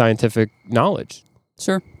of scientific knowledge.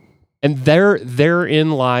 Sure. And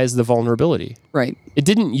therein lies the vulnerability. Right. It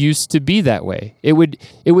didn't used to be that way. It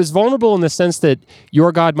was vulnerable in the sense that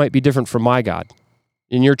your God might be different from my God.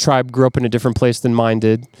 And your tribe grew up in a different place than mine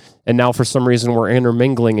did. And now for some reason we're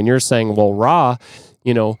intermingling, and you're saying, well, Ra,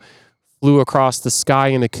 flew across the sky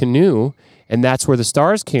in a canoe, and that's where the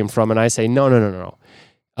stars came from. And I say, no.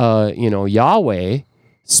 Yahweh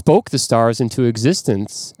spoke the stars into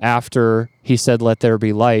existence after he said, let there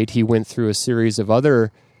be light. He went through a series of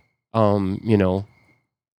other, he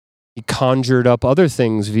conjured up other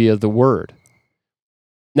things via the word.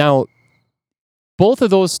 Now, both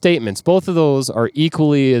of those statements, both of those are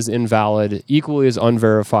equally as invalid, equally as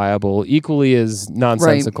unverifiable, equally as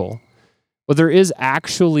nonsensical. Right. But there is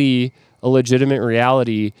actually a legitimate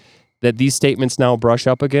reality that these statements now brush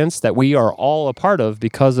up against, that we are all a part of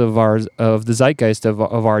because of the zeitgeist of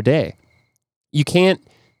our day. You can't,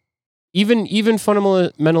 even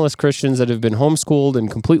fundamentalist Christians that have been homeschooled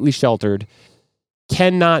and completely sheltered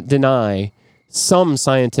cannot deny some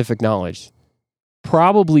scientific knowledge,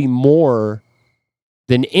 probably more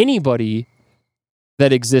than anybody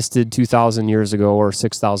that existed 2,000 years ago or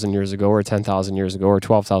 6,000 years ago or 10,000 years ago or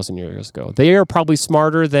 12,000 years ago. They are probably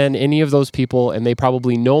smarter than any of those people, and they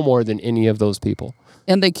probably know more than any of those people.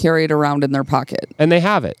 And they carry it around in their pocket. And they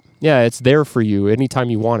have it. Yeah, it's there for you anytime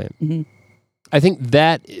you want it. Mm-hmm. I think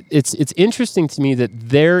that it's interesting to me that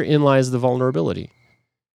therein lies the vulnerability.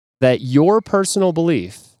 That your personal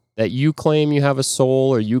belief, that you claim you have a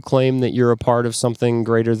soul, or you claim that you're a part of something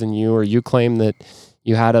greater than you, or you claim that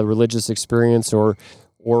you had a religious experience, or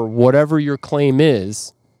whatever your claim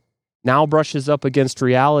is, now brushes up against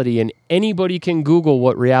reality, and anybody can Google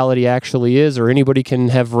what reality actually is, or anybody can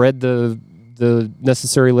have read the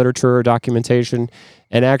necessary literature or documentation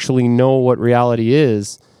and actually know what reality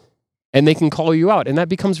is, and they can call you out, and that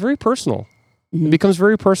becomes very personal. Mm-hmm. It becomes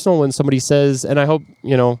very personal when somebody says, and I hope,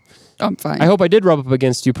 I'm fine. I hope I did rub up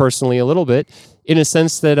against you personally a little bit, in a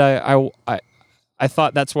sense that I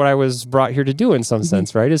thought that's what I was brought here to do in some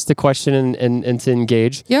sense, right? Is to question and to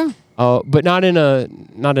engage. Yeah. But not in a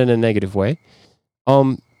negative way.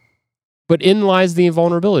 But in lies the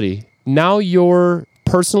vulnerability. Now your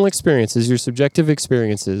personal experiences, your subjective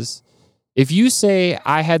experiences, if you say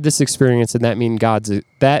I had this experience and that means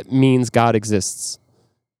God exists,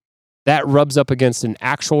 that rubs up against an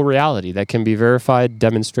actual reality that can be verified,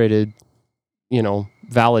 demonstrated,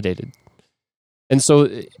 validated. And so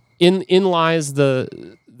in lies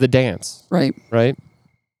the dance. Right. Right?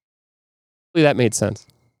 Hopefully that made sense.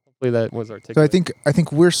 Hopefully that was articulate. So I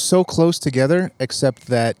think we're so close together, except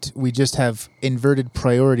that we just have inverted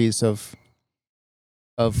priorities of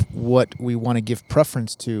what we want to give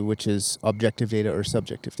preference to, which is objective data or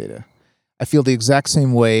subjective data. I feel the exact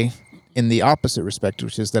same way in the opposite respect,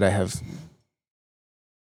 which is that I have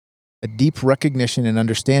a deep recognition and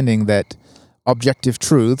understanding that objective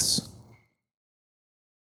truths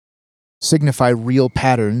signify real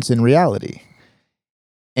patterns in reality.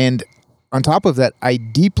 And on top of that, I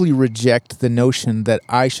deeply reject the notion that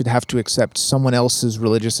I should have to accept someone else's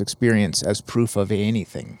religious experience as proof of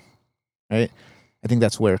anything, right? I think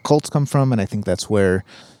that's where cults come from, and I think that's where,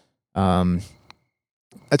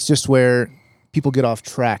 that's just where people get off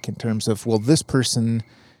track in terms of, well, this person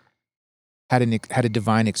had a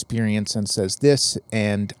divine experience and says this,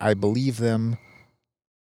 and I believe them,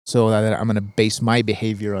 so that I'm going to base my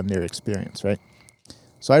behavior on their experience, right?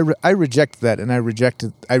 So I reject that, and I reject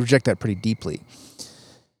that pretty deeply.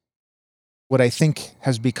 What I think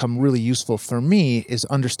has become really useful for me is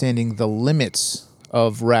understanding the limits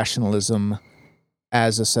of rationalism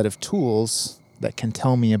as a set of tools that can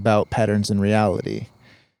tell me about patterns in reality.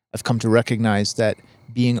 I've come to recognize that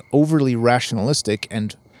being overly rationalistic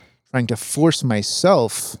and trying to force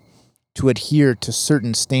myself to adhere to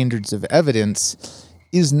certain standards of evidence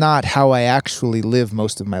is not how I actually live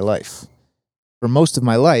most of my life. For most of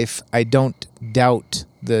my life, I don't doubt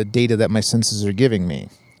the data that my senses are giving me,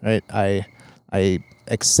 right? I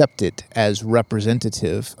accept it as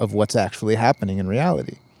representative of what's actually happening in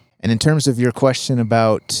reality. And in terms of your question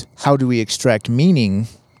about how do we extract meaning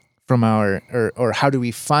from our, or how do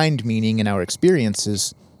we find meaning in our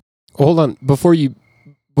experiences? Hold on, before you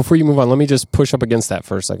move on, let me just push up against that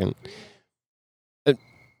for a second.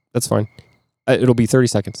 That's fine. It'll be 30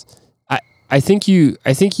 seconds. I think you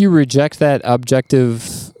reject that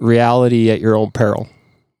objective reality at your own peril.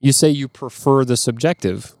 You say you prefer the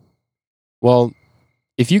subjective. Well,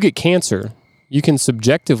 if you get cancer, you can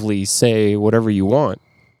subjectively say whatever you want,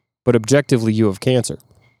 but objectively you have cancer.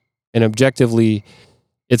 And objectively,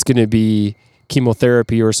 it's going to be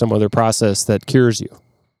chemotherapy or some other process that cures you.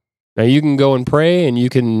 Now, you can go and pray, and you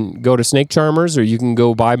can go to snake charmers, or you can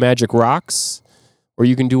go buy magic rocks, or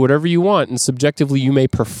you can do whatever you want, and subjectively you may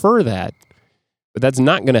prefer that, but that's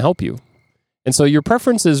not going to help you. And so your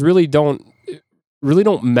preferences really don't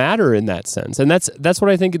matter in that sense. And that's what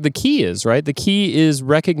I think the key is, right? The key is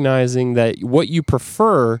recognizing that what you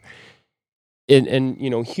prefer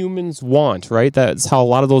and humans want, right? That's how a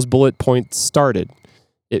lot of those bullet points started.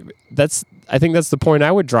 I think that's the point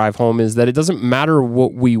I would drive home, is that it doesn't matter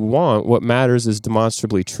what we want. What matters is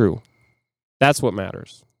demonstrably true. That's what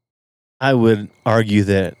matters. I would argue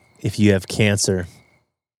that if you have cancer,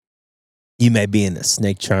 you may be in the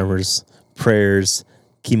snake charmers, prayers,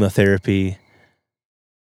 chemotherapy,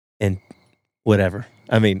 and whatever.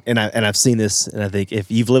 I mean, and I've seen this, and I think if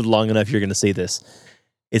you've lived long enough, you're going to see this.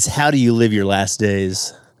 It's how do you live your last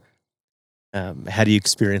days? How do you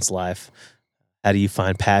experience life? How do you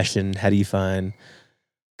find passion? How do you find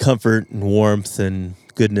comfort and warmth and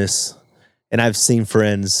goodness? And I've seen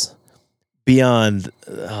friends beyond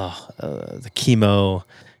the chemo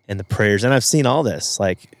and the prayers, and I've seen all this,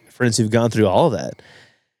 like friends who've gone through all of that,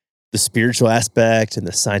 the spiritual aspect and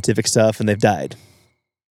the scientific stuff, and they've died.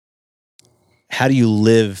 How do you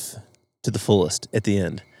live to the fullest at the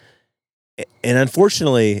end? And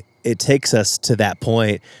unfortunately, it takes us to that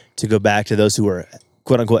point to go back to those who are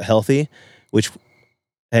quote unquote healthy, which,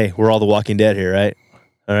 hey, we're all the Walking Dead here, right?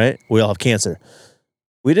 All right. We all have cancer.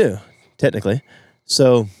 We do, technically.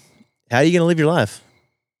 So how are you going to live your life?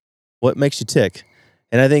 What makes you tick?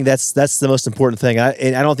 And I think that's the most important thing. I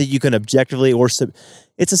don't think you can objectively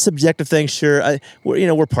it's a subjective thing. Sure.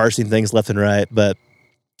 We're parsing things left and right, but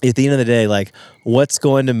at the end of the day, like, what's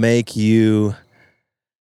going to make you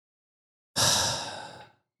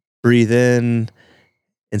breathe in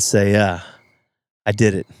and say, yeah, I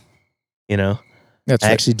did it. That's I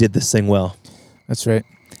right. actually did this thing well. That's right.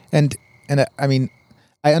 And I mean,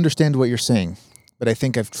 I understand what you're saying, but I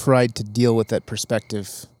think I've tried to deal with that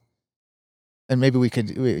perspective. And maybe we can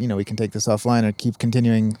take this offline or keep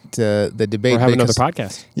continuing to the debate. Or have another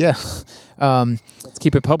podcast. Yeah. Let's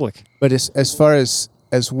keep it public. But as far as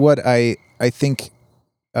what I think,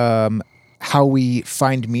 how we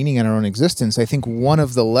find meaning in our own existence, I think one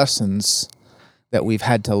of the lessons that we've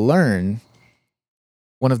had to learn,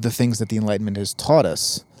 one of the things that the Enlightenment has taught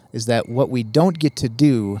us, is that what we don't get to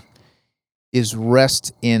do is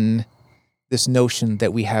rest in this notion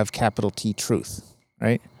that we have capital T truth,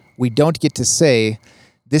 right? We don't get to say,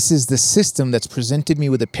 this is the system that's presented me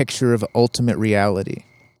with a picture of ultimate reality.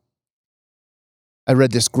 I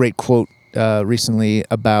read this great quote recently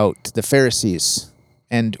about the Pharisees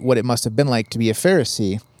and what it must have been like to be a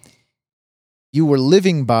Pharisee. You were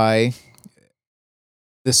living by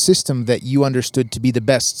the system that you understood to be the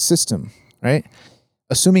best system, right?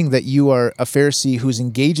 Assuming that you are a Pharisee who's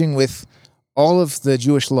engaging with all of the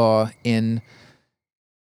Jewish law in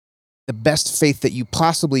the best faith that you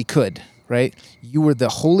possibly could, right? You were the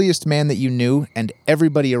holiest man that you knew, and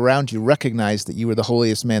everybody around you recognized that you were the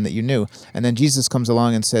holiest man that you knew. And then Jesus comes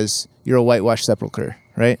along and says, you're a whitewashed sepulcher,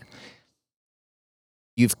 right?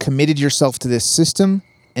 You've committed yourself to this system,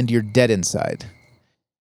 and you're dead inside.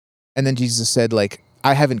 And then Jesus said, like,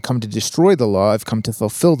 I haven't come to destroy the law, I've come to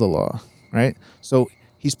fulfill the law, right? So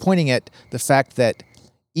he's pointing at the fact that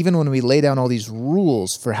even when we lay down all these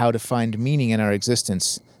rules for how to find meaning in our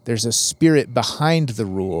existence, there's a spirit behind the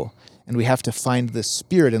rule, and we have to find the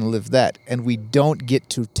spirit and live that, and we don't get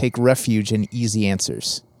to take refuge in easy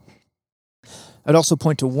answers. I'd also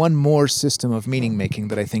point to one more system of meaning making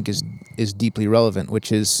that I think is deeply relevant,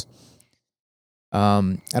 which is,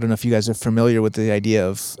 I don't know if you guys are familiar with the idea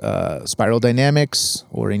of spiral dynamics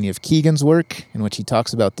or any of Keegan's work, in which he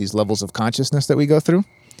talks about these levels of consciousness that we go through.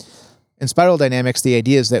 In spiral dynamics, the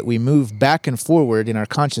idea is that we move back and forward in our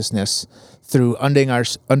consciousness through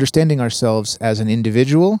understanding ourselves as an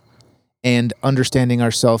individual and understanding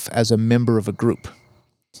ourselves as a member of a group.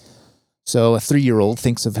 So a 3-year-old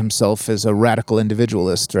thinks of himself as a radical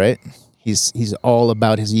individualist, right? He's all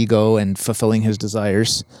about his ego and fulfilling his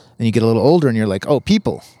desires. And you get a little older and you're like, oh,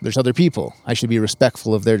 people, there's other people. I should be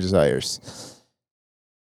respectful of their desires.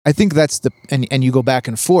 I think that's and you go back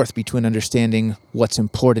and forth between understanding what's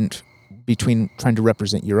important between trying to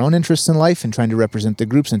represent your own interests in life and trying to represent the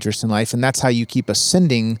group's interests in life. And that's how you keep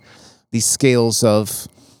ascending these scales of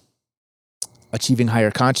achieving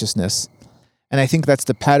higher consciousness. And I think that's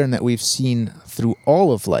the pattern that we've seen through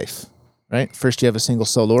all of life, right? First, you have a single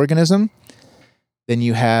cell organism. Then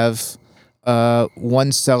you have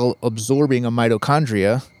one cell absorbing a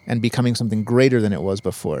mitochondria and becoming something greater than it was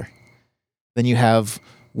before. Then you have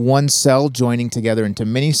one cell joining together into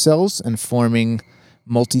many cells and forming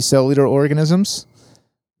multicellular organisms.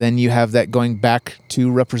 Then you have that going back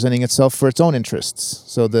to representing itself for its own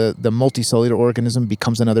interests. So the multicellular organism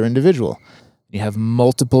becomes another individual. You have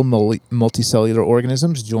multiple multicellular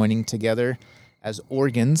organisms joining together as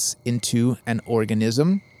organs into an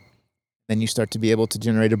organism. Then you start to be able to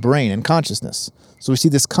generate a brain and consciousness. So we see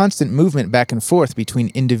this constant movement back and forth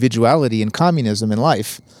between individuality and communism in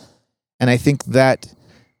life. And I think that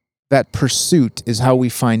pursuit is how we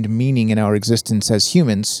find meaning in our existence as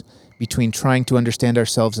humans, between trying to understand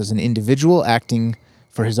ourselves as an individual acting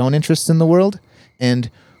for his own interests in the world, and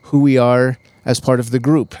who we are as part of the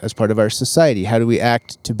group, as part of our society. How do we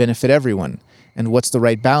act to benefit everyone? And what's the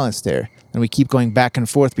right balance there? And we keep going back and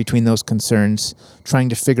forth between those concerns, trying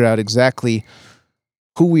to figure out exactly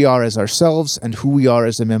who we are as ourselves and who we are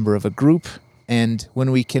as a member of a group. And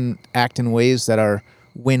when we can act in ways that are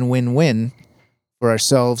win-win-win for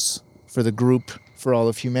ourselves, for the group, for all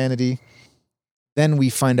of humanity, then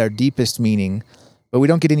we find our deepest meaning. But we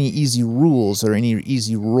don't get any easy rules or any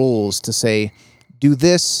easy roles to say, do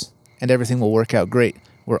this and everything will work out great.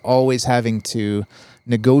 We're always having to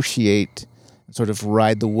negotiate and sort of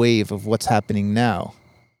ride the wave of what's happening now.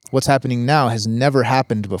 What's happening now has never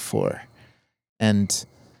happened before. And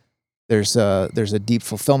there's a deep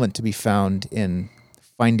fulfillment to be found in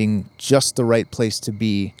finding just the right place to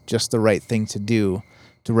be, just the right thing to do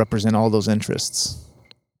to represent all those interests.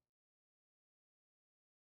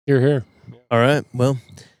 You're here. All right. Well,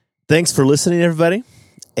 thanks for listening, everybody.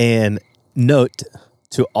 And note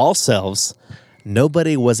to all selves,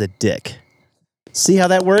 nobody was a dick. See how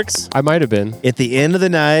that works? I might have been. At the end of the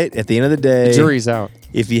night, at the end of the day, The jury's out.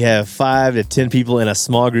 if you have 5 to 10 people in a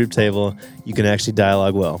small group table, you can actually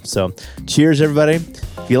dialogue well. So cheers, everybody.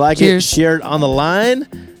 If you like Cheers. it, share it on the line.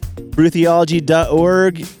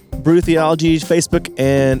 brewtheology.org, Brew Theology, Facebook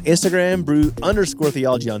and Instagram,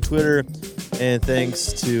 brew_theology on Twitter. And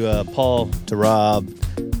thanks to Paul, to Rob,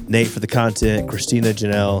 Nate for the content, Christina,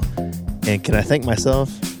 Janelle. And can I thank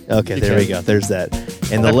myself? Okay, there we go. There's that.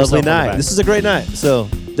 And the Pat lovely yourself on the night. back. This is a great night. So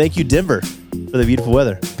thank you, Denver, for the beautiful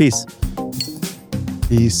weather. Peace.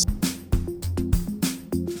 Peace.